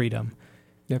answer to freedom.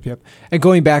 Yep. And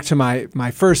going back to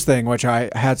my first thing, which I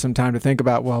had some time to think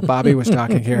about while Bobby was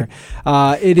talking here,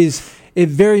 it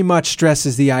very much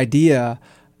stresses the idea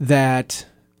that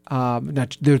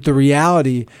the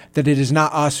reality that it is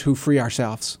not us who free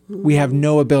ourselves. We have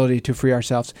no ability to free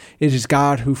ourselves. It is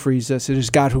God who frees us. It is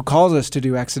God who calls us to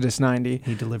do Exodus 90.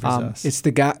 He delivers us. It's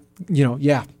the God,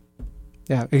 Yeah,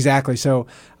 exactly. So,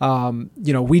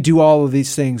 we do all of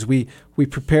these things. We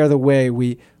prepare the way.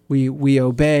 We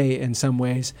obey in some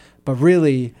ways, but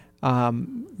really,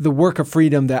 the work of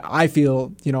freedom that I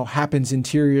feel, happens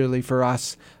interiorly for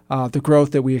us, the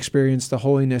growth that we experience, the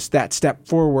holiness, that step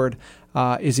forward,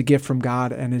 is a gift from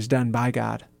God and is done by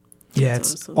God. Yeah,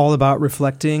 it's all about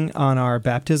reflecting on our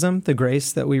baptism, the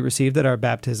grace that we received at our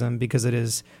baptism, because it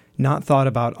is not thought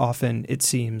about often, it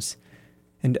seems.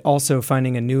 And also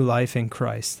finding a new life in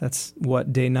Christ. That's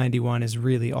what Day 91 is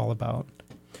really all about.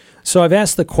 So I've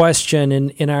asked the question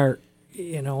in our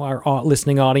our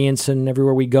listening audience, and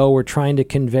everywhere we go, we're trying to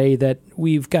convey that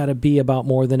we've got to be about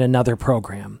more than another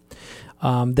program.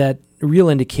 That real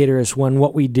indicator is when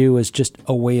what we do is just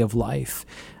a way of life.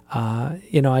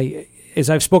 As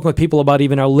I've spoken with people about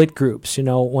even our lit groups,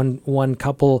 one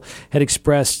couple had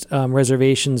expressed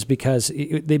reservations because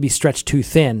they'd be stretched too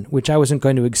thin, which I wasn't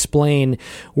going to explain.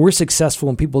 We're successful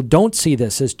when people don't see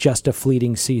this as just a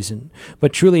fleeting season,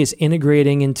 but truly as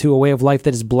integrating into a way of life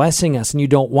that is blessing us, and you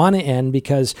don't want to end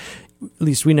because at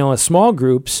least we know as small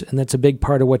groups, and that's a big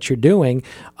part of what you're doing,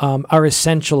 are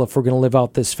essential if we're going to live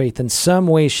out this faith in some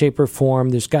way, shape, or form.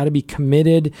 There's got to be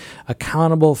committed,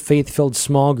 accountable, faith-filled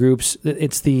small groups.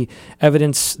 It's the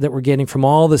evidence that we're getting from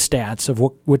all the stats of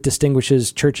what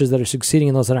distinguishes churches that are succeeding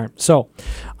and those that aren't. So,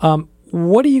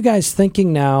 what are you guys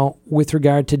thinking now with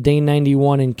regard to Day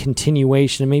 91 and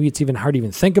continuation? And maybe it's even hard to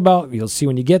even think about. You'll see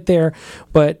when you get there.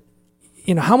 But,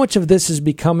 how much of this is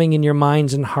becoming in your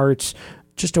minds and hearts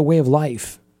just a way of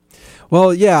life?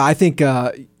 Well, yeah, I think,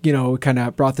 we kind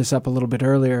of brought this up a little bit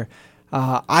earlier.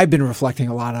 I've been reflecting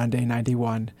a lot on Day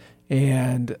 91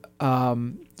 and,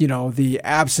 the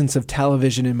absence of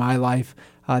television in my life,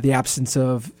 the absence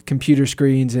of computer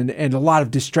screens and a lot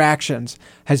of distractions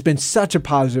has been such a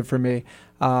positive for me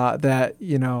that,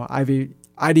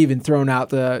 I'd even thrown out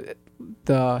the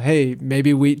hey,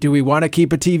 maybe do we want to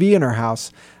keep a TV in our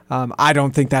house? I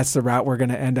don't think that's the route we're going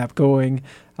to end up going.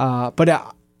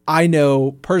 But I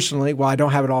know personally, while I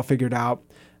don't have it all figured out,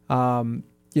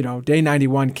 Day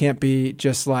 91 can't be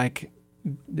just like,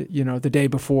 the day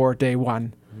before Day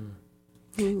 1.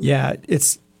 Yeah,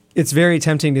 it's very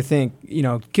tempting to think,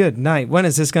 good night. When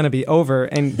is this going to be over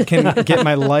and can get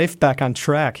my life back on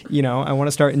track? I want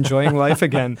to start enjoying life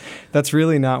again. That's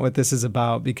really not what this is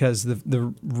about, because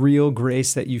the real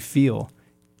grace that you feel,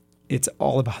 it's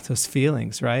all about those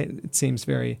feelings, right? It seems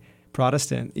very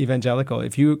Protestant, evangelical.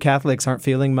 If you Catholics aren't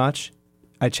feeling much,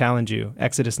 I challenge you.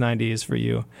 Exodus 90 is for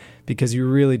you, because you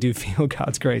really do feel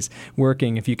God's grace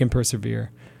working if you can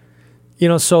persevere.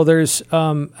 So there's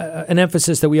an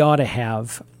emphasis that we ought to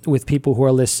have with people who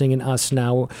are listening and us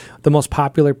now. The most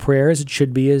popular prayer, as it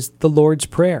should be, is the Lord's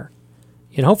Prayer.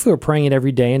 Hopefully we're praying it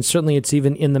every day, and certainly it's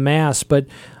even in the Mass, but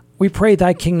we pray,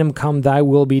 thy kingdom come, thy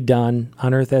will be done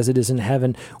on earth as it is in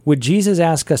heaven. Would Jesus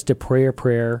ask us to pray a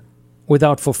prayer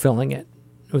without fulfilling it,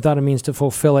 without a means to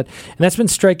fulfill it? And that's been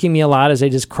striking me a lot as I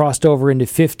just crossed over into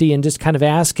 50 and just kind of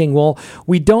asking, well,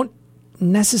 we don't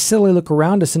necessarily look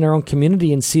around us in our own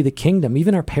community and see the kingdom,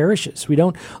 even our parishes. We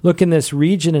don't look in this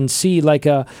region and see like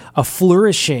a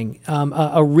flourishing,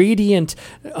 a radiant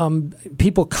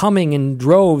people coming in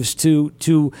droves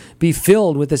to be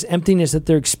filled with this emptiness that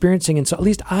they're experiencing. And so at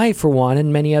least I, for one,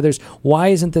 and many others, why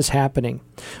isn't this happening?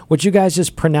 What you guys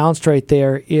just pronounced right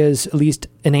there is at least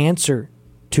an answer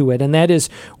to it, and that is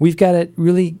we've got to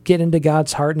really get into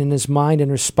God's heart and in His mind and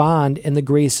respond, and the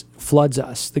grace floods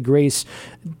us. The grace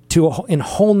in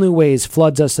whole new ways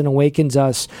floods us and awakens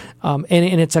us, and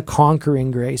it's a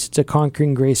conquering grace. It's a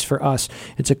conquering grace for us.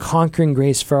 It's a conquering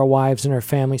grace for our wives and our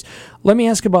families. Let me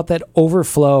ask about that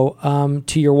overflow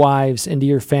to your wives and to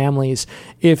your families.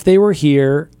 If they were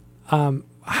here,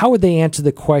 how would they answer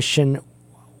the question,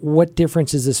 what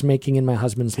difference is this making in my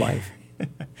husband's life?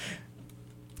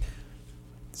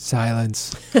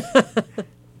 Silence.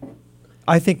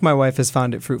 I think my wife has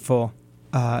found it fruitful.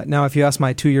 Now, if you ask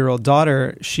my 2-year-old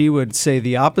daughter, she would say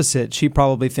the opposite. She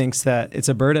probably thinks that it's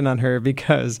a burden on her,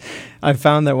 because I've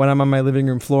found that when I'm on my living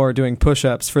room floor doing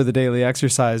push-ups for the daily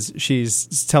exercise,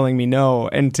 she's telling me no,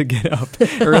 and to get up.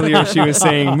 Earlier, she was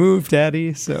saying, move,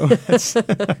 Daddy. So that's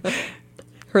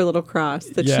her little cross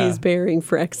that she's bearing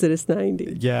for Exodus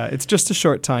 90. Yeah, it's just a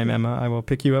short time, Emma. I will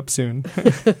pick you up soon.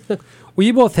 Well,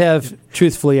 you both have,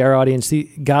 truthfully, our audience, the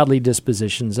godly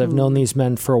dispositions. I've known these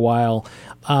men for a while.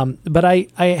 But I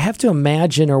have to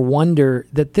imagine or wonder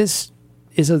that this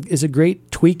is a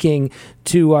great tweaking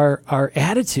to our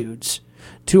attitudes,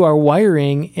 to our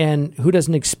wiring, and who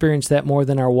doesn't experience that more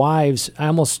than our wives? I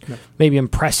almost maybe am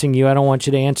pressing you. I don't want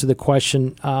you to answer the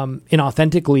question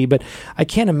inauthentically, but I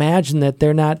can't imagine that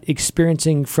they're not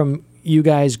experiencing from you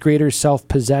guys greater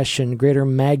self-possession, greater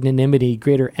magnanimity,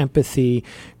 greater empathy,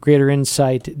 greater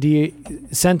insight. Do you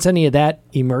sense any of that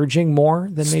emerging more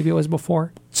than maybe it was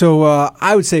before? So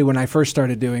I would say when I first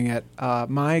started doing it,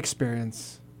 my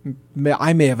experience,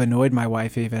 I may have annoyed my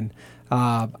wife even.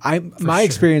 My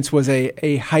experience was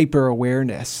a hyper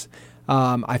awareness.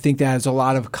 I think that is a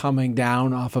lot of coming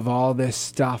down off of all this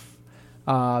stuff,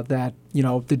 that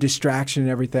the distraction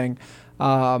and everything.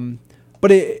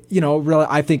 But it, really,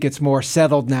 I think it's more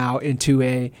settled now into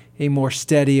a more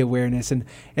steady awareness, and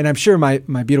I'm sure my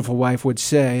beautiful wife would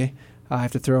say, I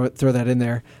have to throw that in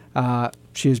there.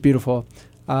 She is beautiful.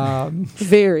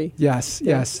 Very.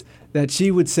 Yes. That she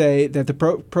would say that the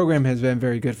program has been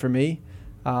very good for me.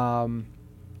 And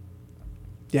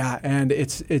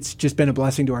it's just been a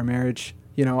blessing to our marriage.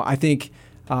 I think,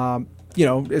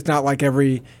 it's not like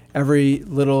every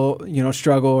little,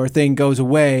 struggle or thing goes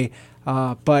away.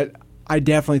 But I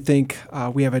definitely think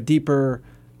we have a deeper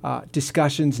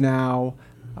discussions now.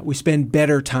 We spend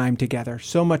better time together,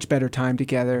 so much better time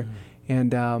together.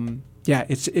 And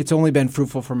it's only been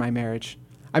fruitful for my marriage.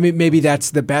 I mean, maybe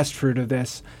that's the best fruit of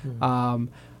this. I'm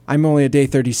only at day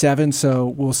 37, so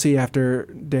we'll see after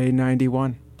day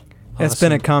 91. Awesome. It's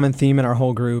been a common theme in our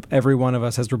whole group. Every one of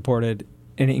us has reported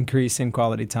an increase in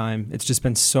quality time. It's just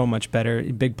been so much better.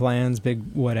 Big plans, big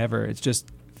whatever. It's just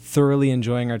thoroughly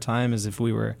enjoying our time as if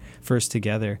we were first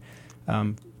together.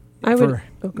 Go ahead.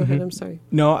 I'm sorry.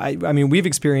 No, I mean, we've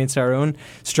experienced our own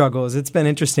struggles. It's been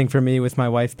interesting for me with my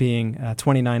wife being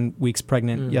 29 weeks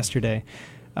pregnant yesterday.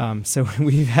 So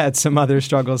we've had some other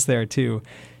struggles there too.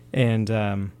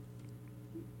 And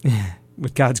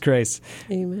with God's grace.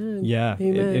 Amen. Yeah,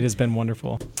 Amen. It has been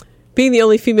wonderful. Being the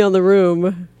only female in the room,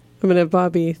 I'm going to have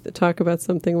Bobby talk about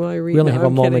something while I read. We only have a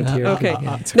moment here. Okay.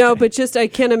 No, but just I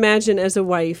can't imagine as a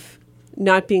wife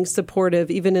not being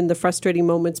supportive, even in the frustrating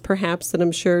moments, perhaps, that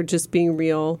I'm sure just being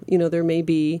real, there may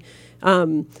be.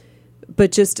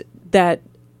 But just that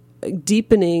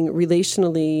deepening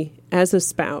relationally as a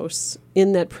spouse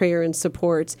in that prayer and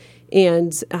support,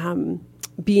 and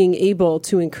being able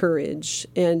to encourage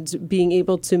and being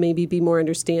able to maybe be more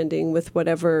understanding with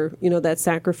whatever, that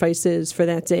sacrifice is for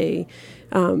that day.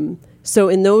 So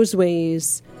in those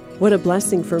ways, what a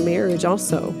blessing for marriage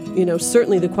also.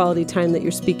 Certainly the quality time that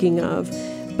you're speaking of,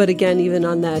 but again, even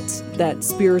on that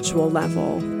spiritual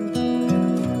level.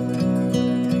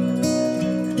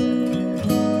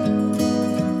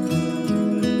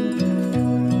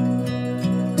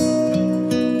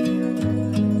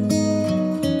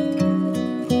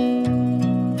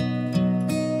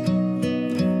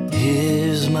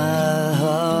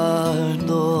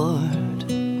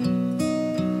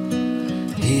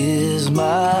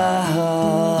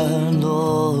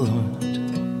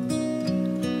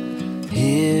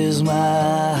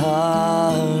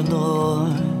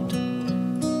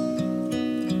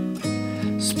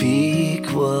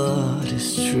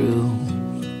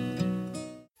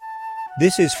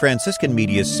 This is Franciscan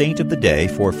Media's Saint of the Day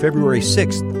for February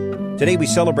 6th. Today we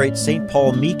celebrate St.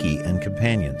 Paul Miki and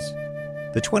companions.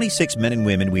 The 26 men and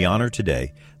women we honor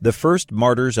today, the first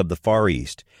martyrs of the Far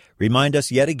East, remind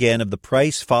us yet again of the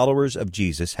price followers of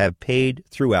Jesus have paid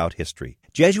throughout history.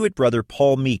 Jesuit brother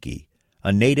Paul Miki,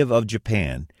 a native of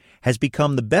Japan, has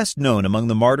become the best known among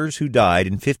the martyrs who died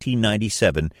in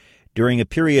 1597 during a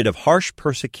period of harsh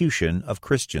persecution of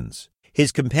Christians.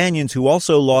 His companions who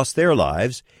also lost their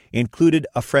lives included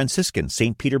a Franciscan,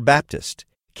 St. Peter Baptist,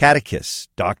 catechists,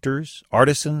 doctors,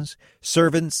 artisans,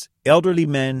 servants, elderly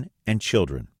men, and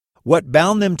children. What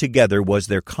bound them together was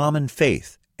their common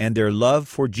faith and their love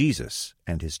for Jesus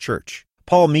and his church.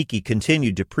 Paul Miki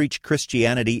continued to preach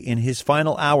Christianity in his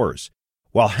final hours.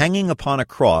 While hanging upon a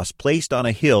cross placed on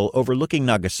a hill overlooking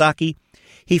Nagasaki,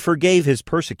 he forgave his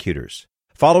persecutors.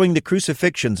 Following the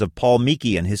crucifixions of Paul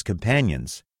Miki and his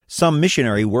companions, some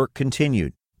missionary work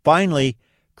continued. Finally,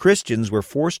 Christians were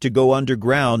forced to go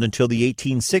underground until the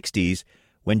 1860s,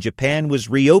 when Japan was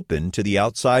reopened to the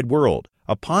outside world.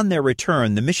 Upon their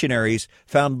return, the missionaries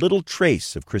found little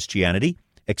trace of Christianity,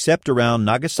 except around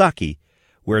Nagasaki,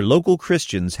 where local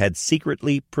Christians had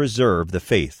secretly preserved the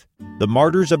faith. The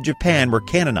martyrs of Japan were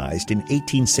canonized in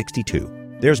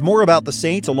 1862. There's more about the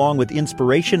saints along with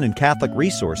inspiration and Catholic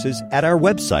resources at our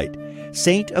website,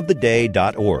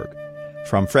 saintoftheday.org.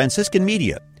 From Franciscan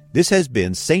Media, this has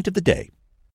been Saint of the Day.